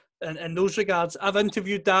care. And in those regards, I've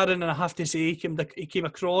interviewed Darren, and I have to say he came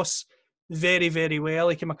across very, very well.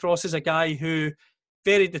 He came across as a guy who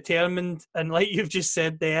very determined, and like you've just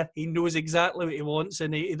said there, he knows exactly what he wants,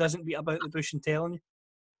 and he doesn't beat about the bush and telling you.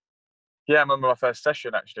 Yeah, I remember my first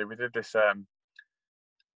session, actually. We did this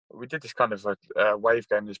kind of a wave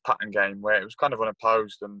game, this pattern game, where it was kind of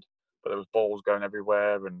unopposed, and but there was balls going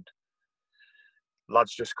everywhere, and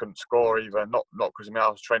lads just couldn't score either. Not because of me, I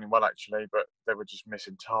was training well actually, but they were just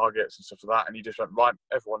missing targets and stuff like that. And he just went, right,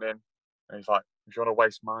 everyone in. And he's like, if you want to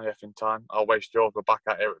waste my effing time, I'll waste yours. We're back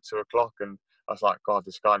out here at 2 o'clock. And I was like, God,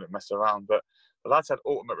 this guy didn't mess around. But the lads had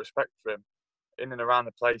ultimate respect for him. In and around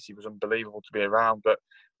the place, he was unbelievable to be around. But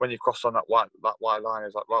when you cross on that white line,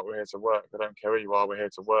 it's like, right, we're here to work. I don't care who you are, we're here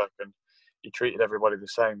to work. And he treated everybody the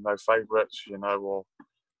same, no favourites,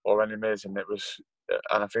 or enemies. And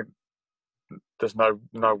I think there's no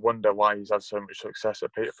wonder why he's had so much success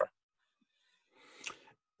at Peterborough.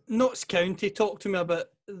 Notts County, talk to me about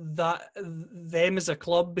them as a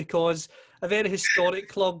club, because a very historic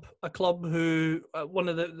club, a club who one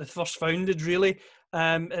of the first founded really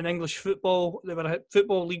in English football. They were a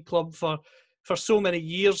football league club for so many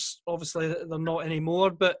years. Obviously they're not anymore,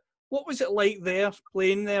 but what was it like there,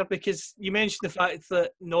 playing there? Because you mentioned the fact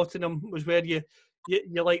that Nottingham was where you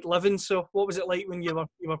like living, so what was it like when you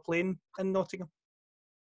were playing in Nottingham?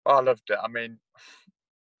 Oh, I loved it. I mean,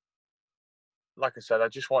 like I said, I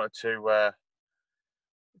just wanted to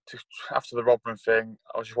after the Rotherham thing,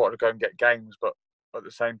 I just wanted to go and get games, but at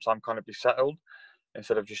the same time kind of be settled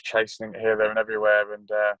instead of just chasing it here, there and everywhere. And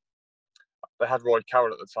they had Roy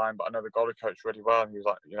Carroll at the time, but I know the goalie coach really well, and he was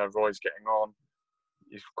like, Roy's getting on.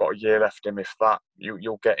 He's got a year left in him, if that.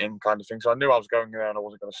 You'll get in kind of thing. So I knew I was going there and I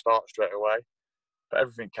wasn't going to start straight away. But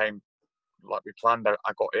everything came like we planned. I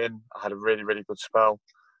got in. I had a really, really good spell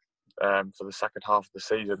for the second half of the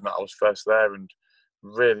season that I was first there, and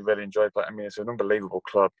really, really enjoyed playing. I mean, it's an unbelievable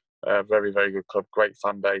club, very, very good club, great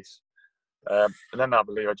fan base. And then I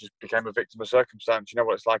believe I just became a victim of circumstance. You know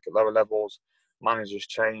what it's like at lower levels. Managers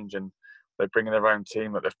change and they bring in their own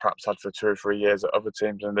team that they've perhaps had for 2 or 3 years at other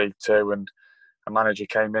teams in League Two. And a manager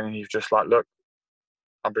came in and he was just like, look,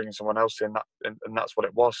 I'm bringing someone else in, and that's what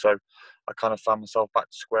it was. So I kind of found myself back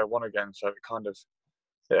to square one again. So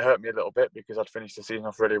it hurt me a little bit because I'd finished the season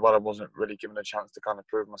off really well. I wasn't really given a chance to kind of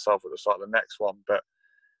prove myself at the start of the next one. But,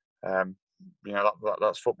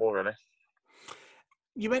 that's football, really.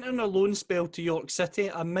 You went on a loan spell to York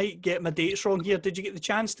City. I might get my dates wrong here. Did you get the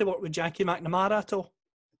chance to work with Jackie McNamara at all?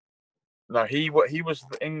 No, he was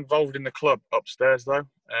involved in the club upstairs, though.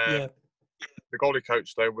 Yeah. The goalie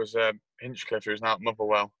coach, though, was Hinchcliffe, who's now at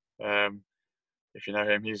Motherwell. If you know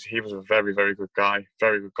him, he was a very, very good guy,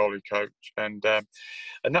 very good goalie coach. And that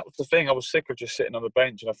was the thing. I was sick of just sitting on the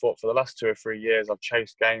bench, and I thought for the last 2 or 3 years, I've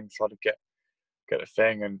chased games, tried to get a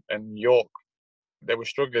thing. And York, they were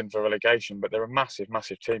struggling for relegation, but they're a massive,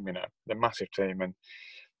 massive team, They're a massive team. And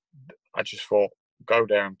I just thought, go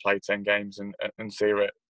there and play 10 games and see where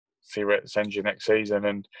it sends you next season.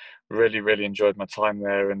 And really, really enjoyed my time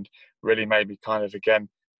there, and really made me kind of, again,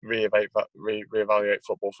 reevaluate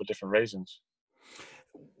football for different reasons.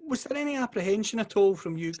 Was there any apprehension at all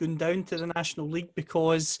from you going down to the National League?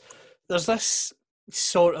 Because there's this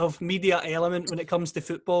sort of media element when it comes to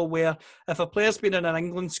football where if a player's been in an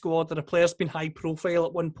England squad or a player's been high profile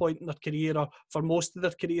at one point in their career or for most of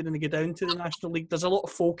their career and they go down to the National League, there's a lot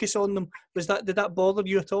of focus on them. Did that bother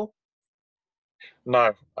you at all?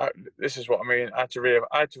 No, this is what I mean. I had to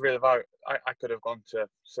reevaluate. I could have gone to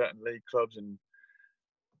certain league clubs,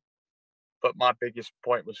 but my biggest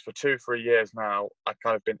point was for 2-3 years now, I've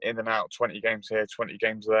kind of been in and out, 20 games here, 20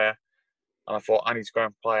 games there. And I thought, I need to go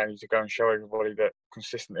and play. I need to go and show everybody that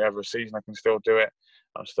consistently over a season I can still do it.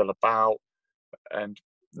 I'm still about. And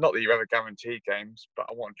not that you ever guarantee games, but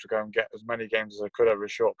I wanted to go and get as many games as I could over a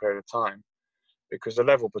short period of time, because the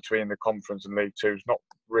level between the Conference and League Two is not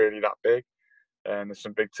really that big. And there's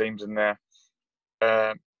some big teams in there.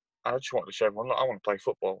 I just wanted to show everyone, look, I want to play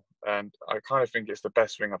football. And I kind of think it's the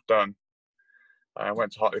best thing I've done. I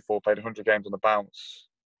went to Hartlepool, played 100 games on the bounce,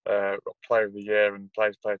 got Player of the Year and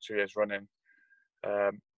Player 2 years running,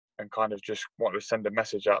 and kind of just wanted to send a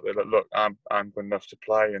message out there that, look, I'm good enough to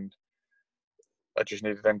play, and I just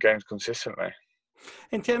needed them games consistently.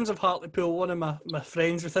 In terms of Hartlepool, one of my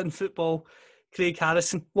friends within football, Craig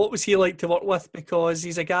Harrison, what was he like to work with? Because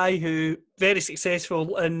he's a guy who very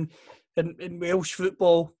successful in Welsh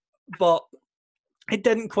football, but it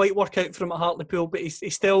didn't quite work out for him at Hartlepool, but he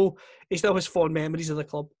still has fond memories of the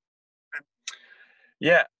club.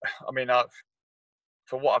 Yeah, I mean,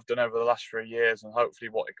 for what I've done over the last 3 years and hopefully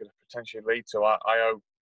what it could potentially lead to, I owe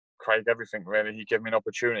Craig everything, really. He gave me an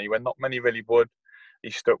opportunity when not many really would. He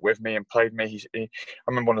stuck with me and played me. I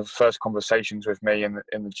remember one of the first conversations with me in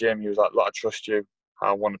the gym. He was like, "Look, I trust you.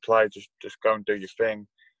 I want to play. Just go and do your thing."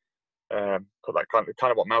 Put that kind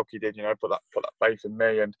of what Melky did, put that faith in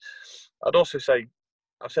me. And I'd also say,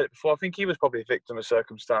 I've said it before, I think he was probably a victim of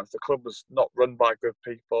circumstance. The club was not run by good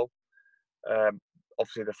people.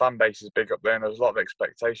 obviously the fan base is big up there, and there was a lot of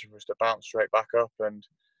expectation for us to bounce straight back up. And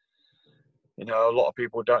you know, a lot of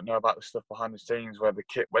people don't know about the stuff behind the scenes where the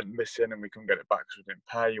kit went missing and we couldn't get it back because we didn't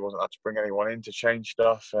pay. You wasn't allowed to bring anyone in to change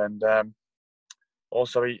stuff, and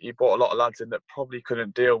also he brought a lot of lads in that probably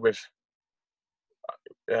couldn't deal with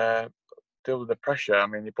the pressure. I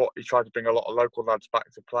mean, he tried to bring a lot of local lads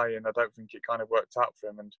back to play, and I don't think it kind of worked out for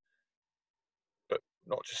him. But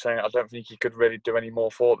not just saying it, I don't think he could really do any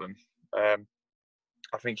more for them.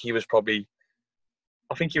 I think he was at the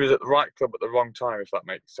right club at the wrong time, if that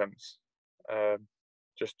makes sense.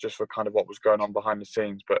 Just for kind of what was going on behind the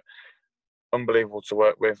scenes, but unbelievable to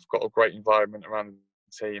work with. Got a great environment around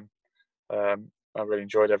the team. I really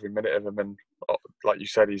enjoyed every minute of him, and like you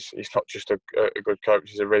said, he's not just a good coach.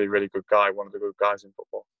 He's a really, really good guy. One of the good guys in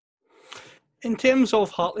football. In terms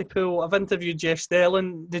of Hartlepool, I've interviewed Jeff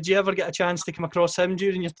Sterling. Did you ever get a chance to come across him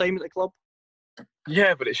during your time at the club?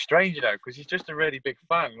 Yeah, but it's strange, you know, because he's just a really big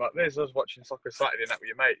fan. Like, there's us watching soccer Saturday night with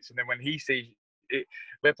your mates, and then when he sees it,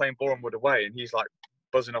 we're playing Bournemouth away, and he's like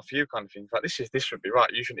buzzing off you kind of thing. Like, this shouldn't be right.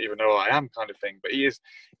 You shouldn't even know who I am kind of thing. But he is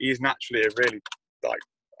naturally a really like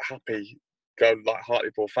happy go like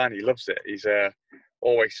Hartlepool fan. He loves it. He's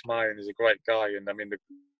always smiling. He's a great guy, and I mean,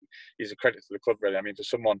 he's a credit to the club really. I mean, for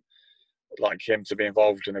someone like him to be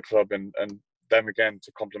involved in the club and them again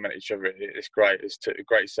to complement each other, it's great. It's a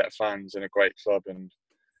great set of fans and a great club, and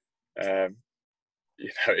you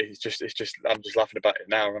know, it's just I'm just laughing about it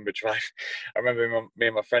now. I remember me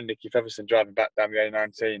and my friend Nicky Featherstone driving back down the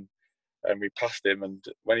A19, and we passed him, and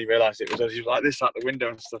when he realised it was us, he was like this out the window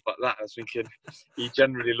and stuff like that. I was thinking he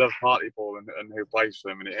generally loves Hartlepool and who plays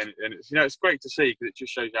for them, and it's, you know, it's great to see because it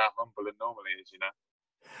just shows you how humble and normal he is, you know.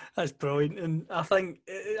 That's brilliant, and I think,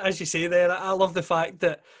 as you say there, I love the fact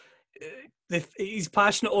that he's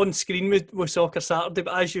passionate on screen with Soccer Saturday,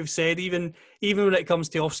 but as you've said, even when it comes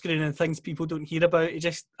to off screen and things people don't hear about, he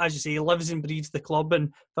just, as you say, he lives and breathes the club,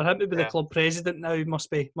 and for him to be the club president now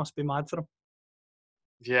must be mad for him.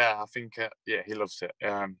 Yeah, I think he loves it.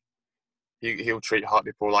 He'll treat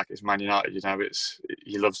Hartlepool like it's Man United. You know,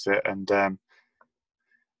 he loves it, and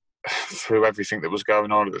through everything that was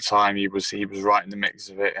going on at the time, he was right in the mix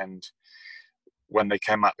of it. And when they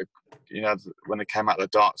came out the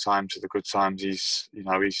dark times to the good times, he's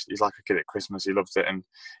like a kid at Christmas. He loves it, and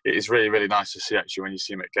it is really, really nice to see actually when you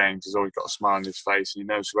see him at games. He's always got a smile on his face, and he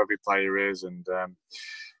knows who every player is, and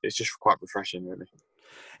it's just quite refreshing, really.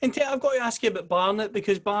 And I've got to ask you about Barnet,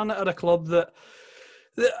 because Barnet are a club that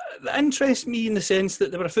interests me in the sense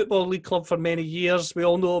that they were a Football League club for many years. We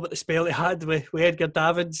all know about the spell they had with Edgar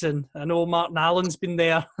Davids, and I know Martin Allen's been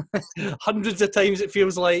there hundreds of times, it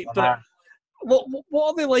feels like. But what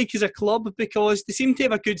are they like as a club? Because they seem to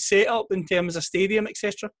have a good setup in terms of stadium,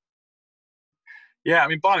 etc. Yeah, I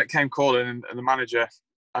mean, Barnet came calling, and the manager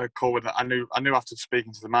had a call with it. I knew after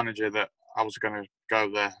speaking to the manager that I was going to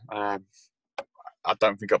go there. I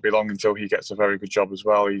don't think it'll be long until he gets a very good job as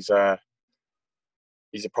well. He's a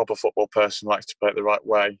proper football person, likes to play it the right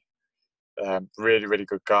way. Really, really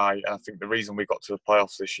good guy. And I think the reason we got to the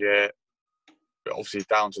playoffs this year, obviously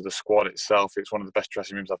down to the squad itself, it's one of the best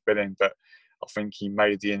dressing rooms I've been in, but I think he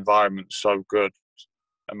made the environment so good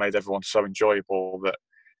and made everyone so enjoyable that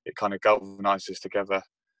it kind of galvanised us together.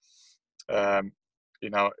 You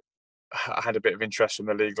know, I had a bit of interest from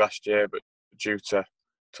the league last year, but due to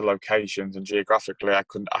locations and geographically, I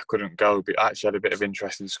couldn't go. But I actually had a bit of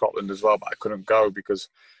interest in Scotland as well, but I couldn't go because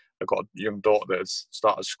I've got a young daughter that has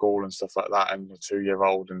started school and stuff like that, and a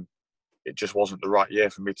 2-year-old, and it just wasn't the right year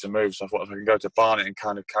for me to move. So I thought if I can go to Barnet and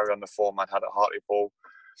kind of carry on the form I'd had at Hartlepool,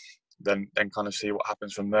 then kind of see what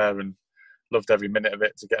happens from there. And loved every minute of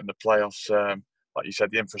it to get in the playoffs. Like you said,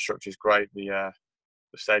 the infrastructure is great, the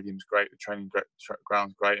stadium's great, the training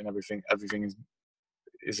ground's great, and everything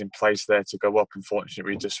is in place there to go up.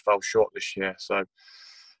 Unfortunately, we just fell short this year. So,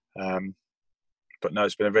 but no,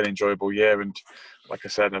 it's been a really enjoyable year. And like I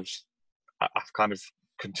said, I've kind of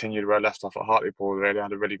continued where I left off at Hartlepool. Really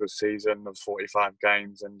had a really good season of 45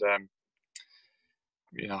 games, and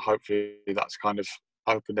you know, hopefully that's kind of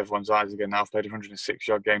opened everyone's eyes again. Now I've played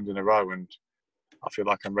 106-yard games in a row, and I feel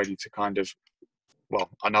like I'm ready to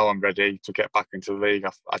I know I'm ready to get back into the league.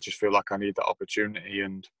 I just feel like I need that opportunity,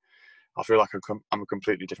 and I feel like I'm a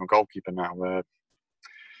completely different goalkeeper now.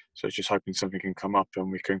 So it's just hoping something can come up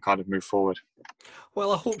and we can kind of move forward.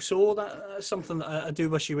 Well, I hope so. That's something that I do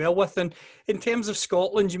wish you well with. And in terms of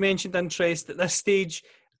Scotland, you mentioned interest at this stage.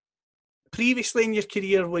 Previously in your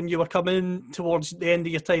career, when you were coming towards the end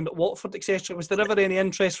of your time at Watford, etc., was there ever any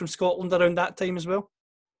interest from Scotland around that time as well?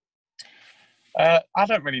 I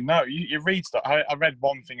don't really know. You read stuff. I read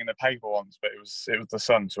one thing in the paper once, but it was the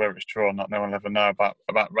Sun, so whether it's true or not, no one will ever know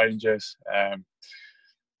about Rangers.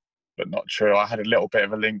 but not true. I had a little bit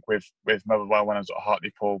of a link with Motherwell when I was at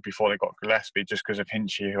Hartlepool before they got Gillespie, just because of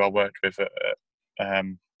Hinchy, who I worked with at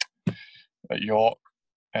York.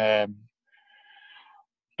 But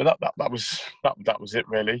that was it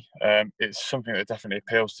really. It's something that definitely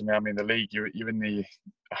appeals to me. I mean, the league, you're in the,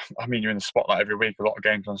 you're in the spotlight every week. A lot of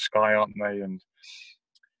games on Sky, aren't they?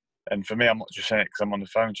 And for me, I'm not just saying it because I'm on the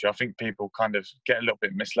phone to you. I think people kind of get a little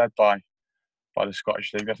bit misled by the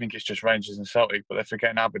Scottish League. I think it's just Rangers and Celtic, but they're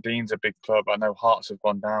forgetting Aberdeen's a big club. I know Hearts have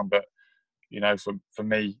gone down, but for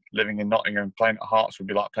me, living in Nottingham, playing at Hearts would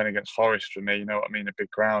be like playing against Forest for me. You know what I mean? A big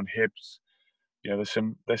ground, Hibs.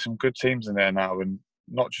 There's some good teams in there now, and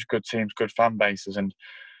not just good teams, good fan bases, and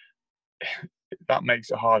that makes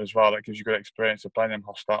it hard as well. That gives you good experience of playing them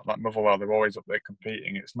hostile. Like Motherwell, they're always up there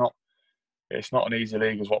competing. It's not an easy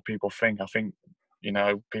league as what people think. I think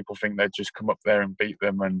people think they'd just come up there and beat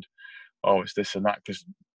them, and it's this and that.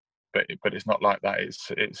 But it's not like that.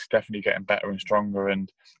 It's definitely getting better and stronger.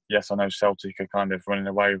 And yes, I know Celtic are kind of running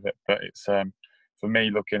away with it, but it's for me,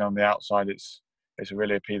 looking on the outside, it's a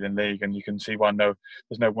really appealing league, and you can see why.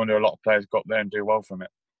 There's no wonder a lot of players got there and do well from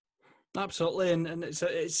it. Absolutely, and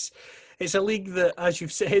it's a league that, as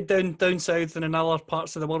you've said, down south and in other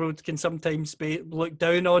parts of the world can sometimes be looked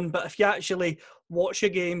down on. But if you actually watch a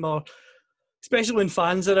game, or especially when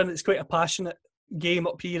fans are in, it's quite a passionate game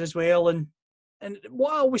up here as well. And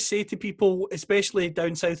what I always say to people, especially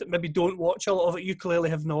down south that maybe don't watch a lot of it, you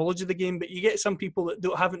clearly have knowledge of the game, but you get some people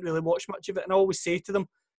that haven't really watched much of it, and I always say to them,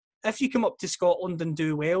 if you come up to Scotland and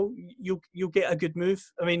do well, you'll get a good move.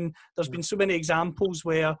 I mean, there's been so many examples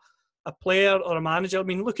where a player or a manager, I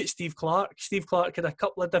mean, look at Steve Clarke. Steve Clarke had a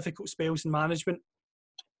couple of difficult spells in management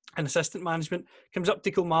and assistant management, comes up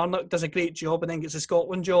to Kilmarnock, does a great job, and then gets a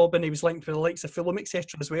Scotland job, and he was linked with the likes of Fulham,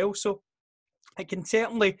 etc. as well. So it can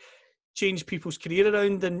certainly change people's career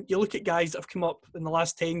around. And you look at guys that have come up in the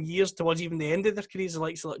last 10 years towards even the end of their careers,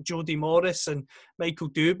 like Jody Morris and Michael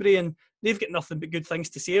Dubry, and they've got nothing but good things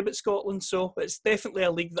to say about Scotland. So it's definitely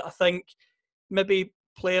a league that I think maybe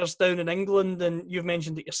players down in England, and you've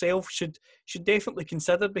mentioned it yourself, should definitely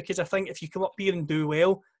consider, because I think if you come up here and do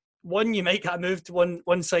well, one, you might get a move to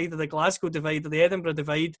one side of the Glasgow divide or the Edinburgh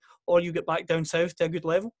divide, or you get back down south to a good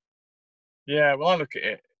level. Yeah, well, I look at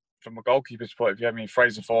it from a goalkeeper's point of view. I mean,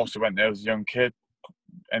 Fraser Forster went there as a young kid,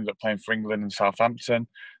 ended up playing for England and Southampton.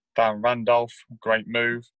 Darren Randolph, great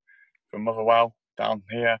move from Motherwell down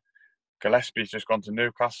here. Gillespie's just gone to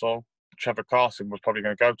Newcastle. Trevor Carson was probably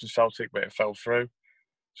going to go to Celtic, but it fell through.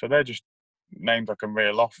 So they're just names I can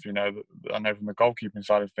reel off, I know from the goalkeeping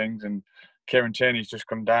side of things. And Kieran Tierney's just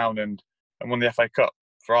come down and won the FA Cup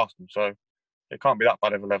for Arsenal. So it can't be that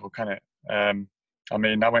bad of a level, can it?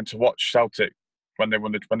 I went to watch Celtic when they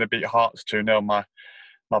beat Hearts 2-0. My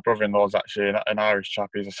brother-in-law is actually an Irish chap.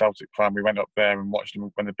 He's a Celtic fan. We went up there and watched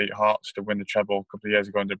them when they beat Hearts to win the treble a couple of years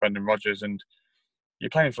ago under Brendan Rodgers. And you're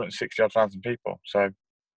playing in front of 60,000 people. So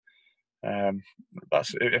if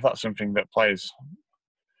that's something that players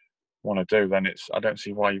want to do, then I don't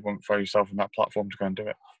see why you wouldn't throw yourself on that platform to go and do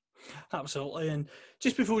it. Absolutely. And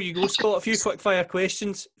just before you go, Scott, a few quick fire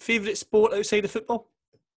questions. Favourite sport outside of football?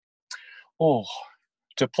 Oh,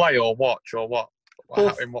 to play or watch or what?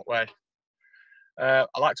 Both. In what way? I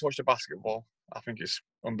like to watch the basketball. I think it's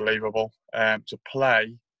unbelievable. To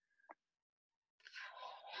play,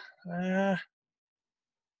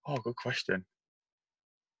 good question.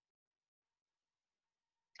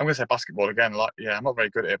 I'm going to say basketball again. I'm not very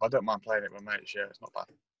good at it, but I don't mind playing it with mates. Yeah, it's not bad.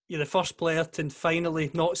 You're the first player to finally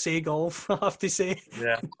not say golf, I have to say.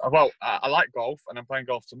 Yeah. Well, I like golf, and I'm playing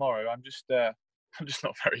golf tomorrow. I'm just not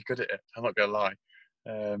very good at it. I'm not going to lie.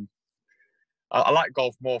 I like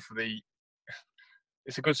golf more for the.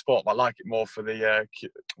 It's a good sport, but I like it more for the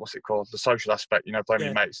what's it called? The social aspect. Playing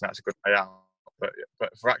with mates, and that's a good day out. But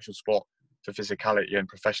for actual sport, for physicality and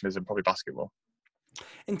professionalism, probably basketball.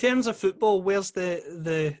 In terms of football, where's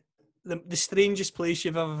the strangest place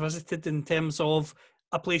you've ever visited in terms of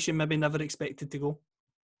a place you maybe never expected to go?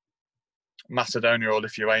 Macedonia or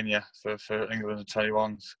Lithuania for England and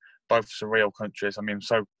 21s. Both surreal countries. I mean,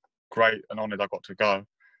 so great and honoured I got to go.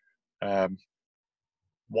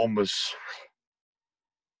 One was,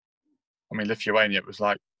 Lithuania, it was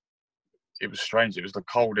strange. It was the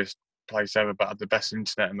coldest place ever, but had the best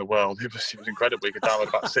internet in the world. It was incredible. You could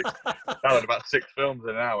download about six films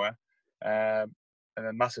in an hour. And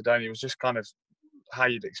then Macedonia was just kind of how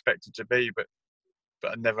you'd expect it to be, but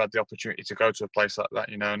I never had the opportunity to go to a place like that,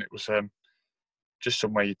 and it was just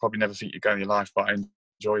somewhere you'd probably never think you'd go in your life, but I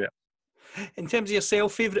enjoy it. In terms of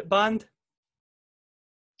yourself, favourite band?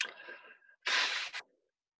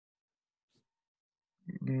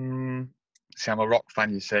 See, I'm a rock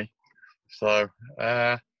fan, you see. So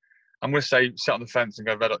I'm going to say sit on the fence and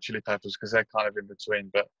go Red Hot Chili Peppers because they're kind of in between.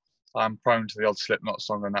 But I'm prone to the odd Slipknot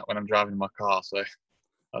song and that when I'm driving in my car. So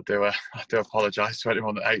I do apologise to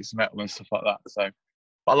anyone that hates metal and stuff like that. So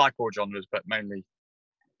I like all genres, but mainly,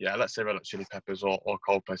 yeah, let's say Red Hot Chili Peppers or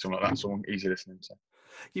Coldplay, something like that. Someone easy listening to.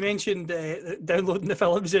 You mentioned downloading the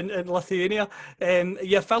films in Lithuania. Are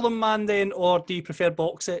you a film man then, or do you prefer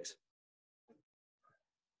box sets?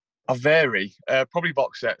 I vary. Probably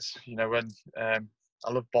box sets. You know, when I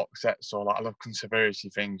love box sets or like I love conspiracy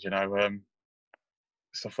things. You know,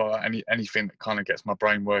 stuff like that. Anything that kind of gets my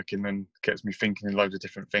brain working and gets me thinking in loads of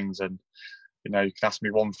different things. And you know, you can ask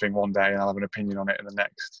me one thing one day and I'll have an opinion on it in the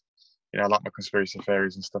next. You know, I like my conspiracy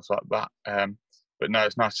theories and stuff like that. But no,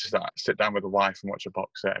 it's nice to sit down with the wife and watch a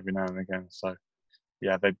box set every now and again. So,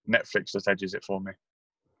 yeah, Netflix just edges it for me.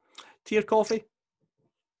 Tea or coffee?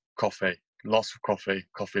 Coffee. Lots of coffee.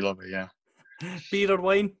 Coffee lover, yeah. Beer or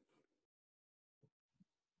wine?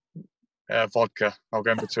 Vodka. I'll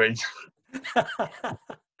go in between.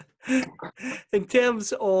 In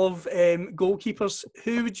terms of goalkeepers,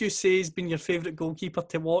 who would you say has been your favourite goalkeeper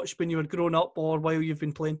to watch when you were growing up or while you've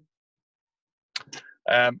been playing?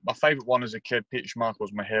 My favourite one as a kid, Peter Schmeichel,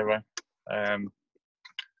 was my hero. At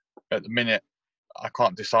the minute, I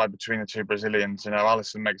can't decide between the two Brazilians. You know,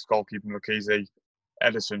 Alisson makes goalkeeping look easy.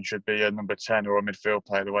 Ederson should be a number 10 or a midfield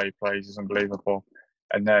player. The way he plays is unbelievable.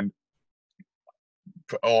 And then,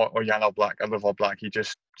 or Jan Oblak. I love Oblak. He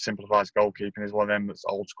just simplifies goalkeeping. He's one of them that's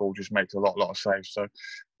old school, just makes a lot of saves. So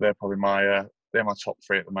they're probably my top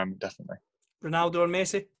three at the moment, definitely. Ronaldo or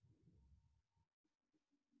Messi?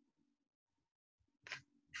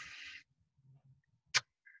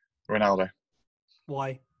 Ronaldo.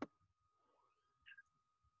 Why?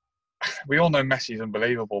 We all know Messi's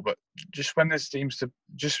unbelievable, but just when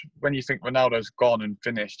when you think Ronaldo's gone and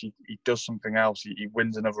finished, he does something else. He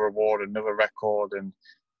wins another award, another record, and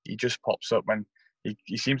he just pops up when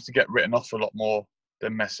he seems to get written off a lot more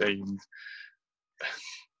than Messi. And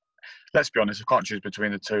let's be honest, I can't choose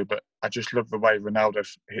between the two, but I just love the way Ronaldo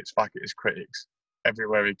hits back at his critics.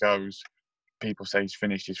 Everywhere he goes, people say he's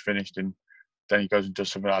finished, and then he goes and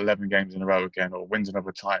does something like 11 games in a row again, or wins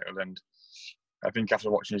another title. And I think after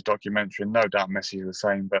watching his documentary, no doubt Messi is the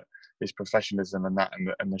same, but his professionalism and that,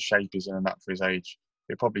 and the shape he's in and that for his age,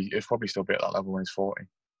 he'll probably still be at that level when he's 40.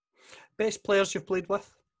 Best players you've played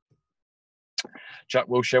with? Jack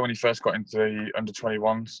Wilshere, when he first got into the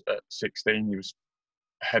under-21s at 16, he was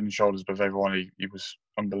head and shoulders above everyone. He was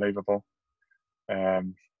unbelievable.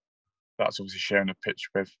 That's obviously sharing a pitch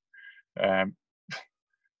with.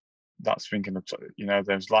 That's thinking of, you know,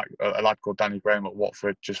 there's like a lad called Danny Graham at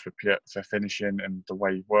Watford just for finishing and the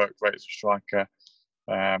way he worked, great as a striker.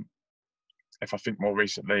 If I think more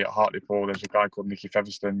recently at Hartlepool, there's a guy called Nicky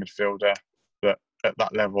Featherstone, midfielder, that at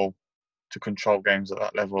that level, to control games at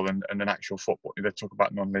that level and an actual football. They talk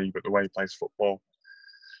about non-league, but the way he plays football.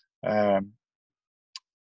 And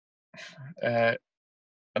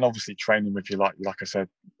obviously training with you, like I said,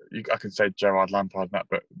 I could say Gerard Lampard and that,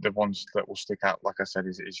 but the ones that will stick out, like I said,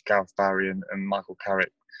 is Gareth Barry and Michael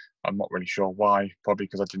Carrick. I'm not really sure why. Probably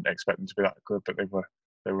because I didn't expect them to be that good, but they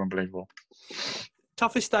were unbelievable.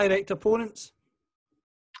 Toughest direct opponents?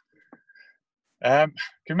 Can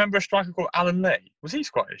you remember a striker called Alan Lee? Was he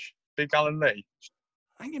Scottish? Big Alan Lee?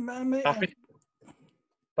 I think mate. I think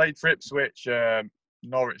played for Ipswich,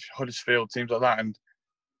 Norwich, Huddersfield, teams like that, and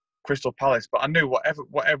Crystal Palace. But I knew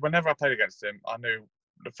whenever I played against him, I knew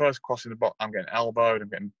the first cross in the box, I'm getting elbowed, I'm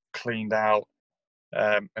getting cleaned out.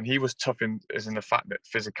 And he was tough in the fact that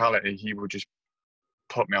physicality, he would just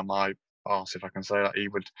put me on my arse, if I can say that. He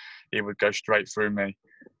would go straight through me.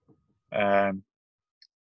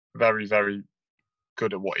 Very, very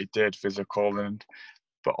good at what he did, physical,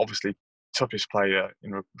 but obviously toughest player.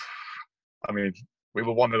 You know, I mean, we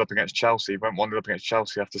were 1-0 up against Chelsea. Went 1-0 up against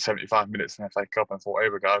Chelsea after 75 minutes in the FA Cup, and thought,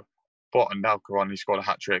 here we go. But and now he scored a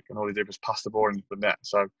hat trick, and all he did was pass the ball into the net.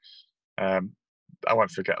 So I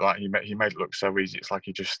won't forget that. He made it look so easy. It's like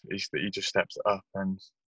he just steps it up. And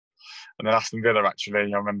then Aston Villa,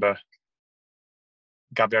 actually, I remember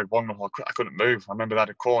Gabby Ogbongnor, I couldn't move. I remember they had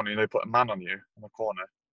a corner, you know, they put a man on you in the corner.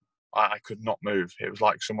 I could not move. It was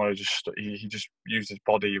like someone who he just used his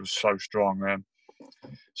body. He was so strong.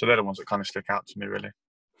 So they're the ones that kind of stick out to me, really.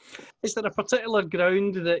 Is there a particular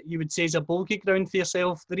ground that you would say is a bogey ground for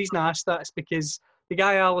yourself? The reason I ask that is because the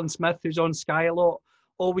guy Alan Smith, who's on Sky a lot,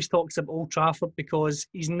 always talks about Old Trafford because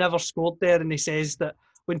he's never scored there, and he says that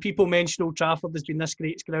when people mention Old Trafford as being this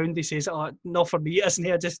great ground, he says, "Oh, not for me, isn't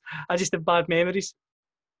it? I just have bad memories."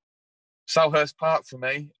 Selhurst Park for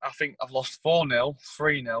me. I think I've lost 4-0,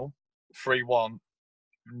 3-0, 3-1.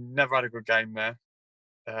 Never had a good game there.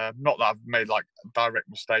 Not that I've made like direct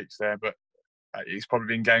mistakes there, but it's probably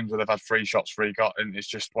been games where they've had 3 shots, 3 got, and it's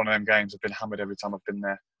just one of them games I've been hammered every time I've been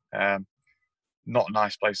there. Not a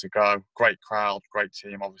nice place to go. Great crowd, great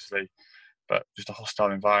team, obviously, but just a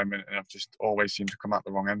hostile environment, and I've just always seemed to come out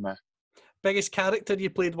the wrong end there. Biggest character you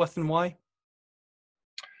played with and why?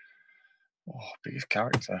 Oh, biggest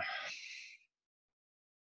character.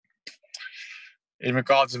 In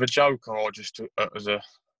regards of a joker, or just as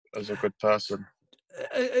a good person?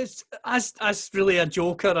 It's as really a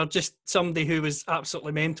joker, or just somebody who was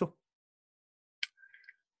absolutely mental?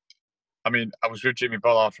 I mean, I was with Jimmy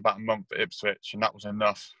Bullard for about a month at Ipswich, and that was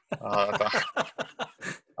enough.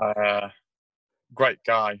 Great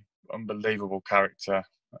guy, unbelievable character.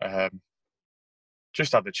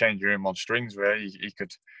 Just had the changing room on strings, really.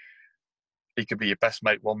 He could be your best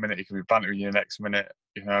mate one minute, he could be bantering you the next minute,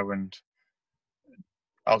 you know. And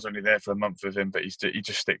I was only there for a month with him, but he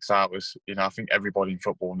just sticks out as, you know, I think everybody in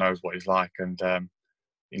football knows what he's like, and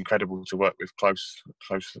incredible to work with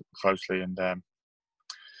closely. And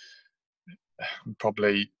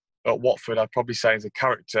probably at Watford, I'd probably say as a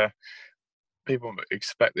character, people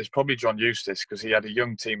expect this, probably John Eustace, because he had a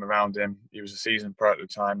young team around him. He was a seasoned pro at the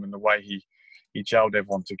time, and the way he gelled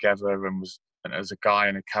everyone together and as a guy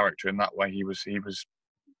and a character in that way, he was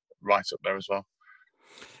right up there as well.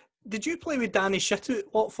 Did you play with Danny Shittu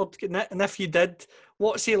at Watford? And if you did,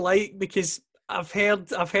 what's he like? Because I've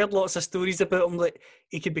heard lots of stories about him, like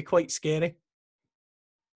he could be quite scary.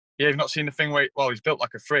 Yeah, you've not seen the thing where, he's built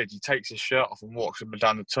like a fridge. He takes his shirt off and walks up and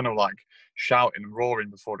down the tunnel, like shouting and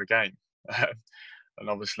roaring before the game. And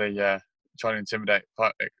obviously, trying to intimidate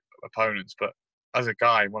opponents. But as a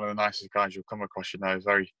guy, one of the nicest guys you'll come across, you know, is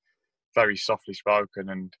very, very softly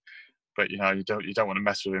spoken. But you know, you don't want to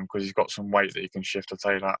mess with him because he's got some weight that he can shift, I'll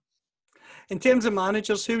tell you that. In terms of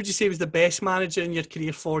managers, who would you say was the best manager in your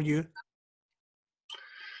career for you?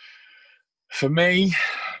 For me,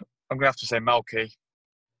 I'm going to have to say Malky.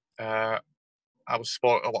 I was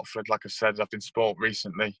spoilt at Watford, like I said. I've been spoilt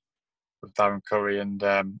recently with Darren Curry and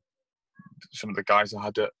some of the guys I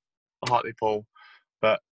had at Hartlepool.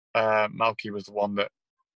 But Malky was the one that,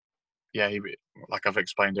 like I've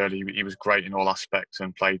explained earlier, he was great in all aspects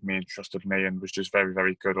and played me and trusted me and was just very,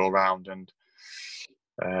 very good all round. And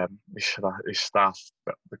his staff,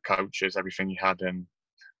 the coaches, everything he had, and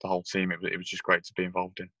the whole team, it was just great to be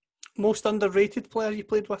involved in. Most underrated player you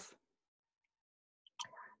played with?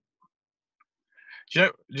 Do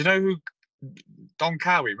you know who Don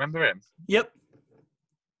Cowie? Remember him? Yep.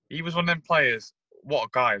 He was one of them players. What a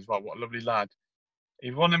guy as well. What a lovely lad.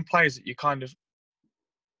 He was one of them players that you kind of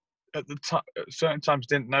at certain times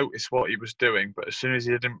didn't notice what he was doing, but as soon as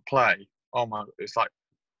he didn't play, oh my! It's like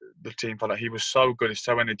the team felt like he was so good. He's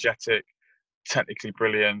so energetic, technically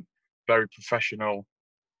brilliant, very professional.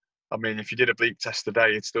 I mean, if you did a bleep test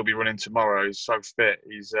today, he'd still be running tomorrow. He's so fit.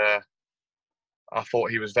 I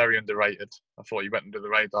thought he was very underrated. I thought he went under the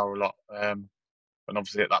radar a lot. And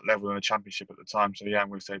obviously at that level in the Championship at the time. So yeah, I'm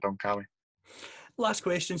going to say Don Cowie. Last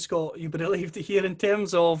question, Scott. You'll be relieved to hear, in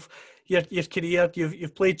terms of your career,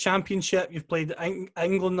 you've played Championship, you've played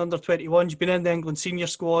England under 21s, you've been in the England senior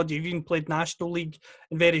squad, you've even played National League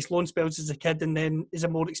in various loan spells as a kid and then as a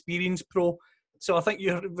more experienced pro. So I think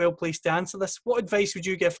you're well placed to answer this. What advice would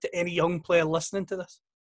you give to any young player listening to this?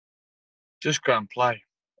 Just go and play.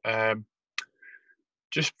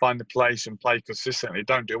 Just find a place and play consistently.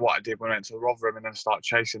 Don't do what I did when I went to Rotherham and then start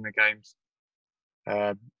chasing the games.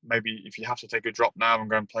 Maybe if you have to take a drop now and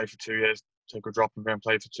go and play for 2 years, take a drop and go and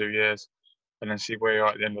play for 2 years, and then see where you're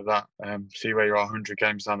at the end of that. See where you are 100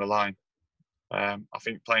 games down the line. I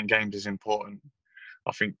think playing games is important.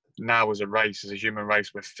 I think now as a race, as a human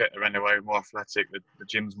race, we're fitter anyway, more athletic. The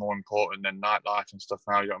gym's more important than nightlife and stuff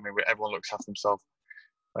now. You know what I mean? Everyone looks after themselves.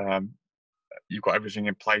 You've got everything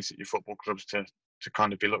in place at your football clubs to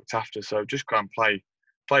kind of be looked after. So just go and play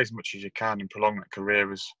as much as you can and prolong that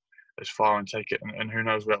career as far and take it. And who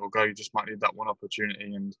knows where it will go. You just might need that one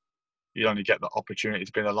opportunity, and you only get that opportunity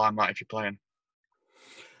to be in the limelight if you're playing.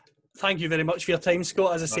 Thank you very much for your time,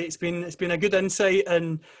 Scott. As I say, it's been a good insight,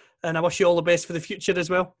 and I wish you all the best for the future as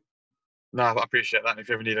well. No, I appreciate that. And if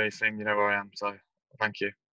you ever need anything, you know where I am. So thank you.